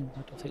 I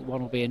don't think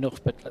one will be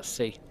enough, but let's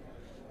see.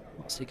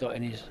 What's he got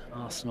in his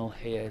arsenal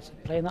here? Is he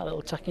playing that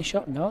little tacking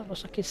shot? No, it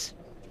looks like he's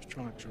Just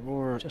trying to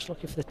draw it. just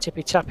looking for the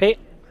tippy tappy.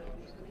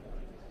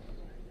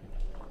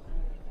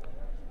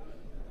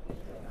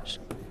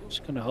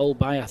 Just going to hold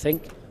by, I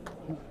think.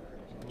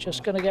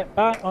 Just going to get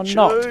back or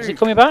not? Is he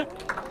coming back?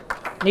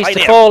 Needs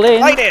to fall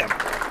in. Lay down.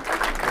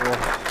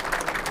 Oh.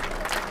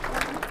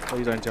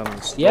 Please don't tell him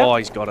this. Yeah. Oh,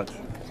 he's got it.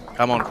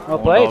 Come on. Well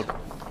played. Dog.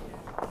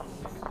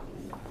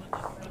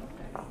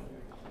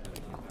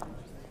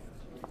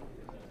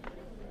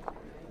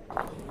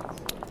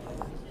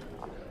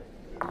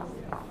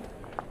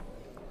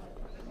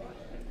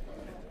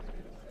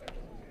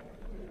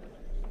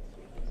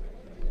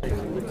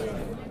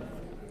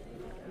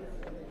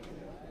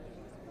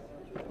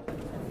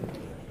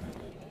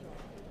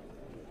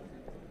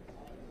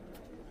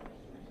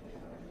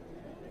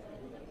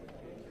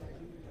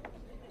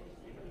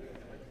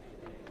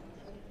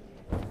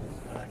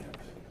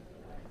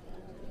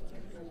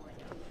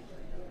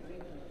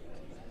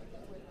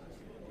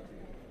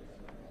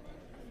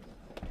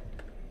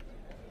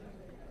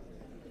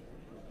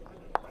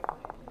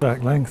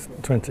 Back length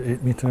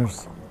 28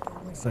 metres,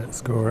 set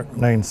score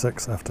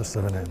 9-6 after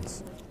 7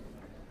 ends.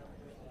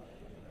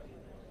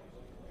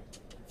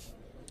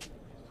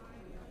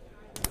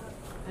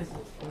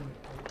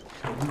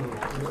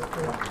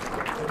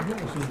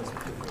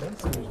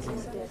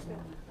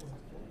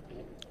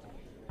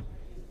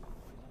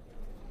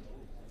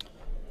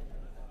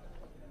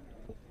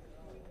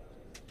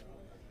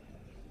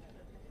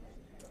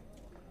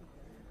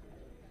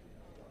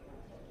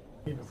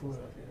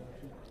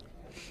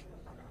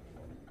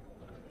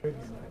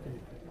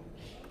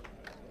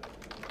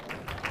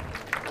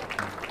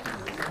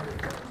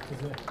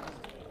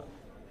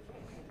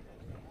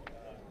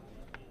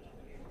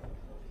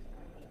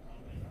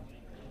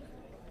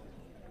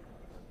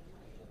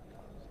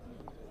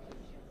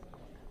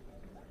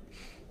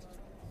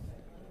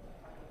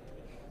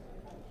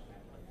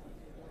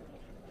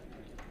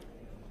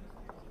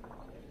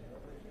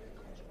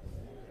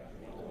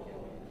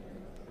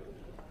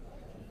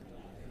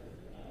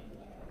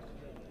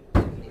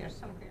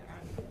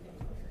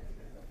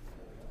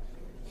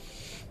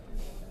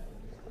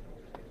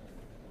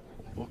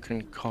 What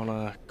can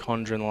Connor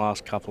conjure in the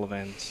last couple of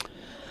ends?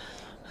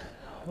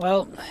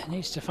 Well, he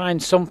needs to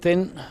find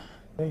something.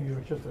 I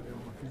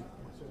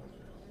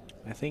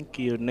think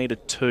you'd need a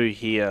 2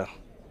 here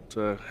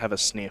to have a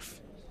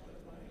sniff.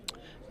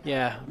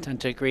 Yeah, I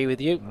tend to agree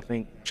with you. I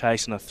think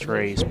chasing a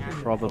 3 is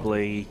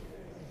probably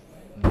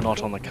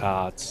not on the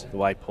cards the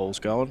way Paul's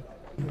going.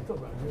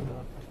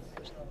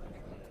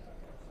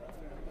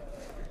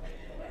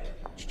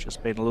 It's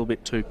just been a little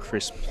bit too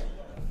crisp.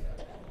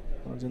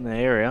 I was in the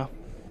area.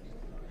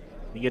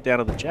 You get down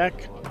to the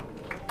jack.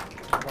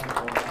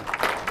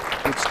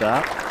 Good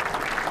start.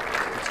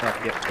 Good start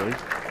to get to.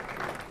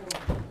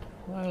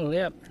 Well,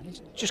 yeah,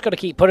 he's just got to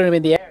keep putting him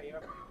in the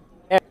area.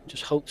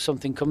 Just hope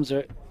something comes of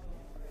it.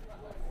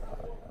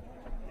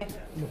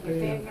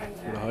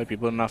 I hope you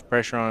put enough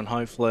pressure on and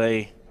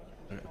hopefully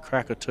a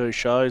crack or 2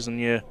 shows and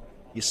you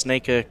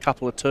sneak a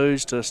couple of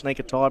 2s to sneak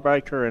a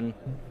tiebreaker and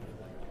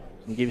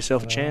give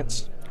yourself a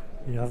chance.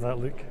 You have that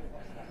look.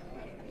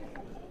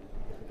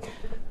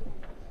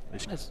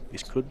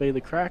 This could be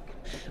the crack.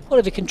 Well,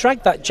 if he can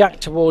drag that jack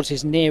towards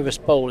his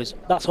nearest bowl,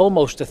 that's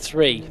almost a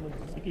 3.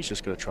 I think he's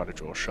just going to try to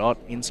draw a shot.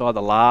 Inside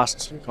the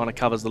last, kind of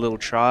covers the little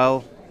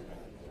trail.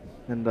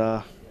 And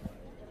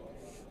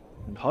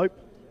hope.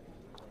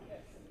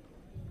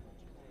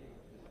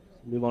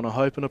 Live on a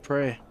hope and a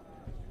prayer.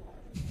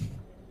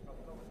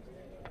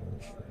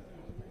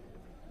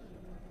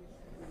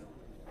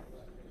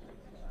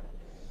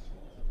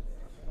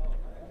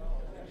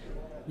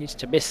 Needs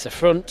to miss the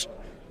front.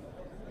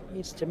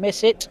 Needs to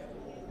miss it.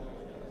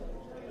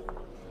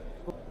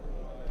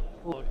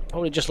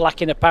 Probably just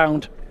lacking a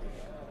pound.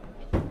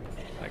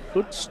 I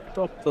could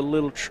stop the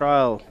little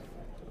trail.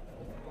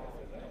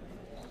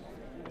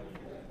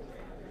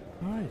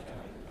 Right.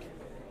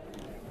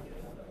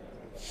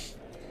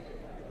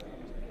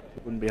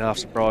 Wouldn't be half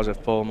surprised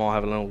if Paul might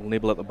have a little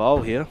nibble at the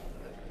bowl here.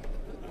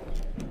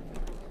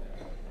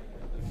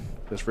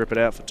 Just rip it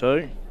out for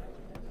 2.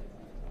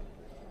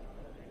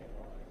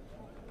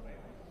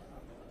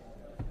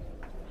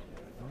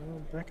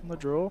 Back in the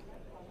draw.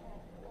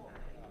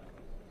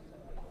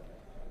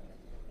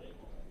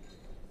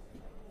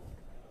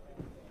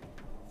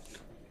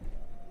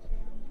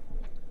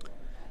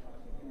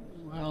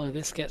 Well, if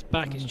this gets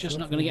back, it's just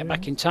not going to get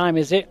back in time,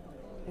 is it?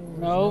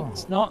 No,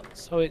 it's not.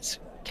 So it's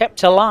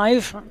kept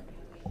alive.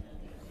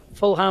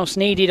 Full house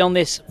needed on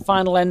this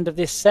final end of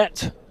this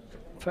set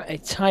for a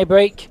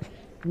tie-break.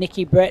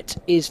 Nicky Brett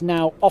is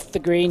now off the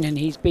green and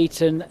he's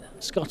beaten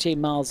Scotty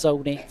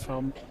Malzoni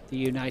from the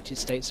United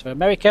States of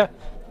America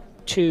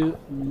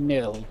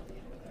 2-0.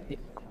 The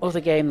other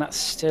game that's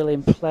still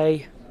in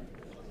play,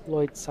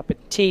 Lloyd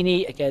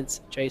Sabatini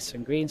against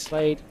Jason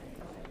Greenslade.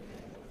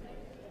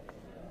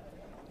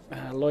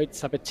 Lloyd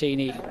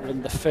Sabatini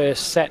won the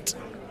first set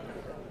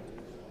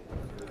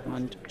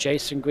and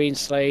Jason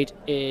Greenslade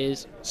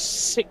is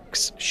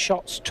 6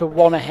 shots to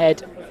 1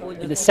 ahead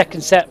in the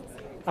second set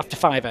after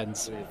 5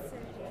 ends.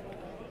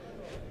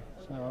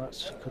 So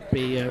that could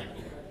be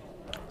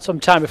some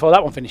time before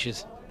that one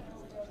finishes.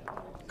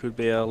 Could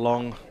be a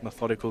long,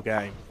 methodical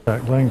game.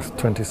 Back length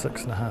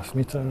 26.5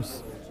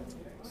 metres.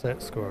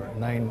 Set score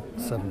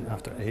 9-7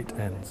 after 8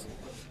 ends.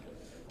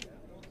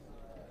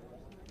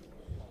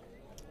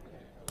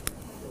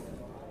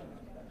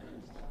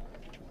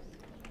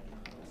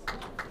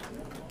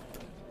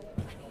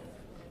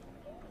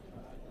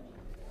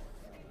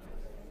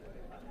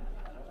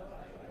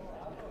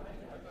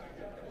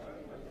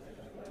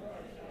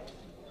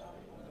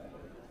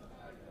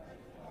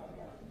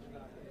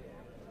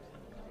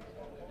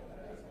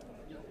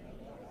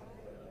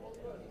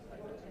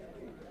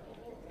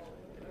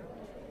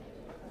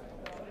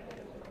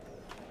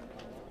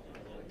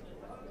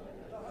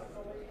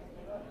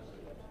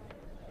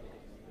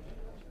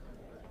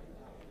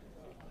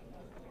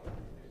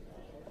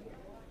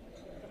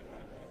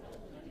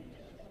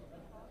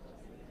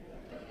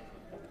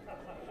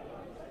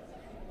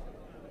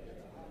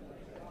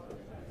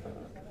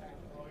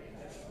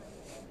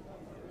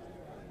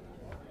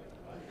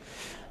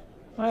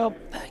 Well,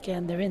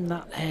 again, they're in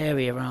that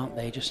area, aren't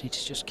they? Just need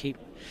to keep.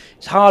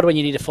 It's hard when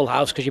you need a full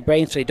house because your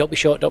brain's saying, "Don't be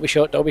short, don't be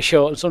short, don't be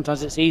short." And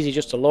sometimes it's easy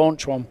just to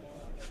launch one.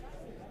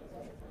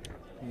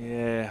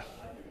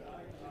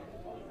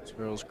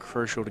 It was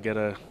crucial to get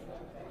a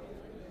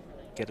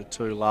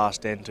 2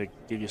 last end to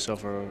give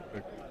yourself a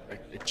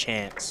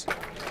chance.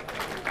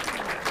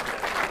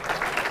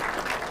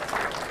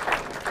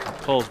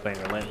 Paul's been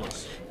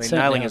relentless. Been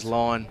Certainly nailing has. his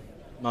line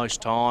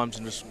most times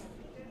and just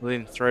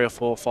within 3 or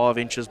 4 or 5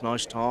 inches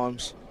most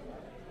times.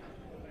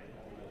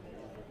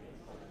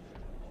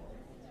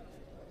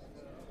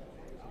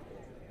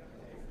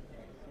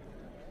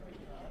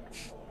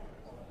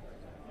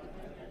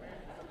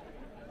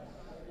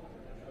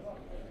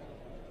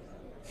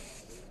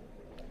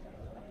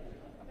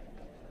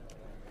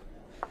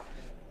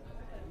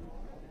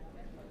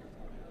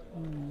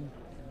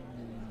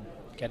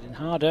 Getting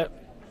harder.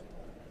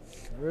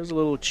 There is a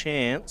little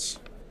chance.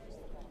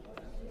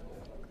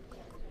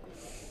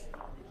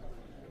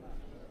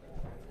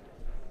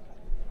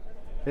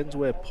 Depends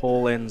where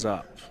Paul ends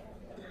up.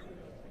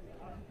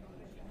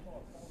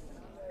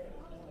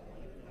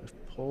 If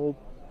Paul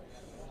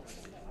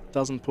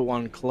doesn't put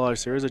one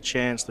close, there is a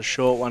chance the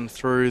short one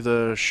through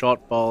the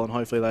shot bowl, and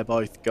hopefully they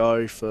both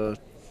go for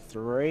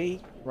 3,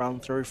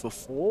 run through for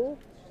 4.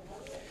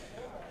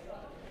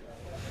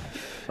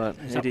 But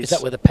Is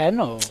that with a pen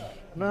or?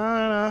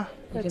 No.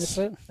 You gonna put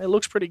it? It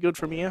looks pretty good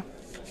from here.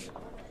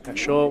 That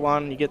short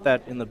one, you get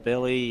that in the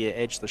belly, you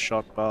edge the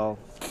shot bowl.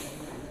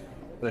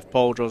 But if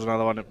Paul draws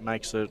another one, it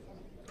makes it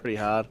pretty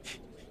hard.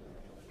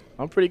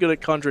 I'm pretty good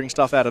at conjuring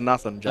stuff out of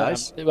nothing,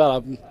 Jace.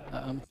 Well,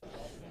 I'm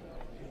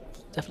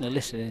definitely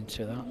listening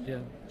to that. Yeah.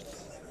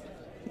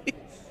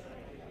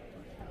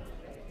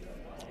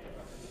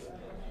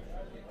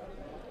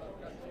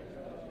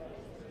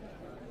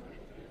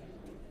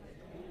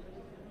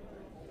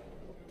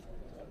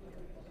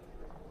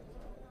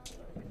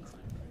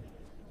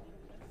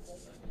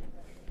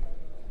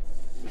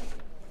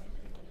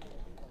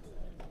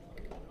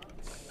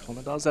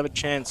 Connor does have a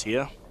chance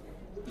here.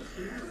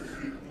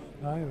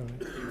 Aye,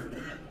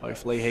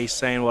 Hopefully he's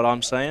seeing what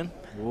I'm saying.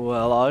 Oh,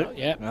 hello.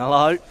 Yeah.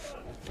 Hello.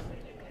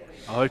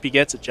 I hope he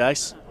gets it,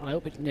 Jace. I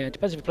hope it. Yeah, it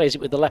depends if he plays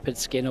it with the leopard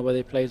skin or whether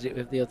he plays it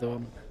with the other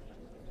one.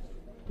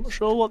 I'm not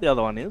sure what the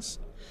other one is.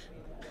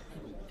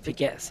 If he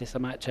gets this, I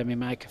might turn my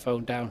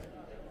microphone down.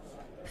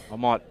 I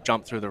might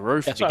jump through the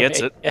roof if That's he what I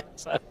gets mean. it. Yeah,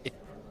 sorry.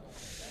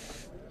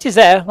 It is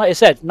there, like I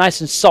said,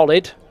 nice and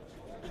solid.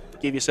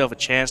 Give yourself a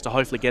chance to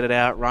hopefully get it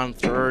out, run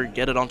through,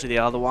 get it onto the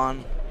other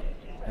one,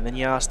 and then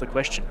you ask the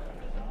question.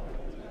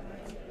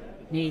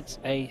 Needs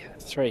a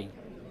 3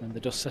 when the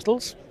dust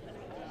settles.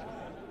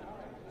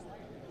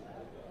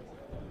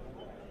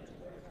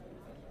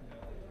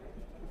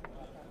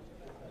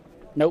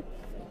 Nope.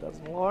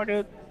 Doesn't like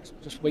it.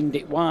 Just winged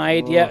it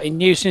wide. Oh. Yeah, he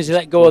knew as soon as he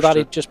let go of that,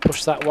 he'd just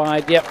push that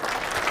wide. Yep.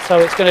 So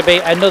it's going to be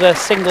another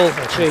single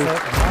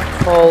to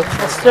Paul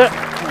Foster,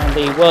 and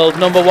the world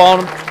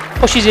 #1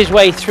 pushes his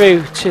way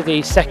through to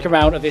the second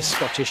round of this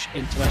Scottish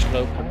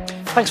International Open.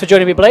 Thanks for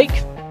joining me, Blake.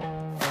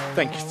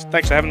 Thanks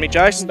for having me,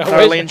 Jason. No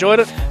Thoroughly worries. enjoyed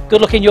it. Good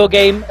luck in your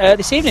game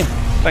this evening.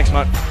 Thanks,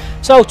 mate.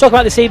 So, talk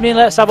about this evening,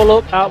 let's have a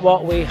look at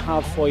what we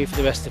have for you for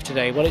the rest of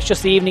today. Well, it's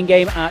just the evening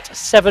game at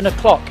 7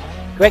 o'clock.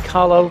 Greg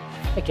Harlow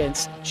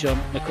against John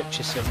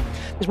McCutcheon.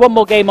 There's one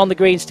more game on the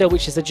green still,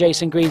 which is the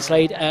Jason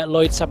Greenslade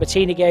Lloyd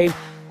Sabatini game.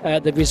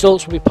 The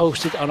results will be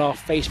posted on our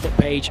Facebook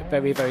page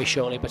very, very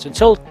shortly. But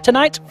until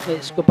tonight,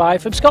 it's goodbye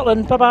from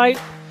Scotland. Bye-bye.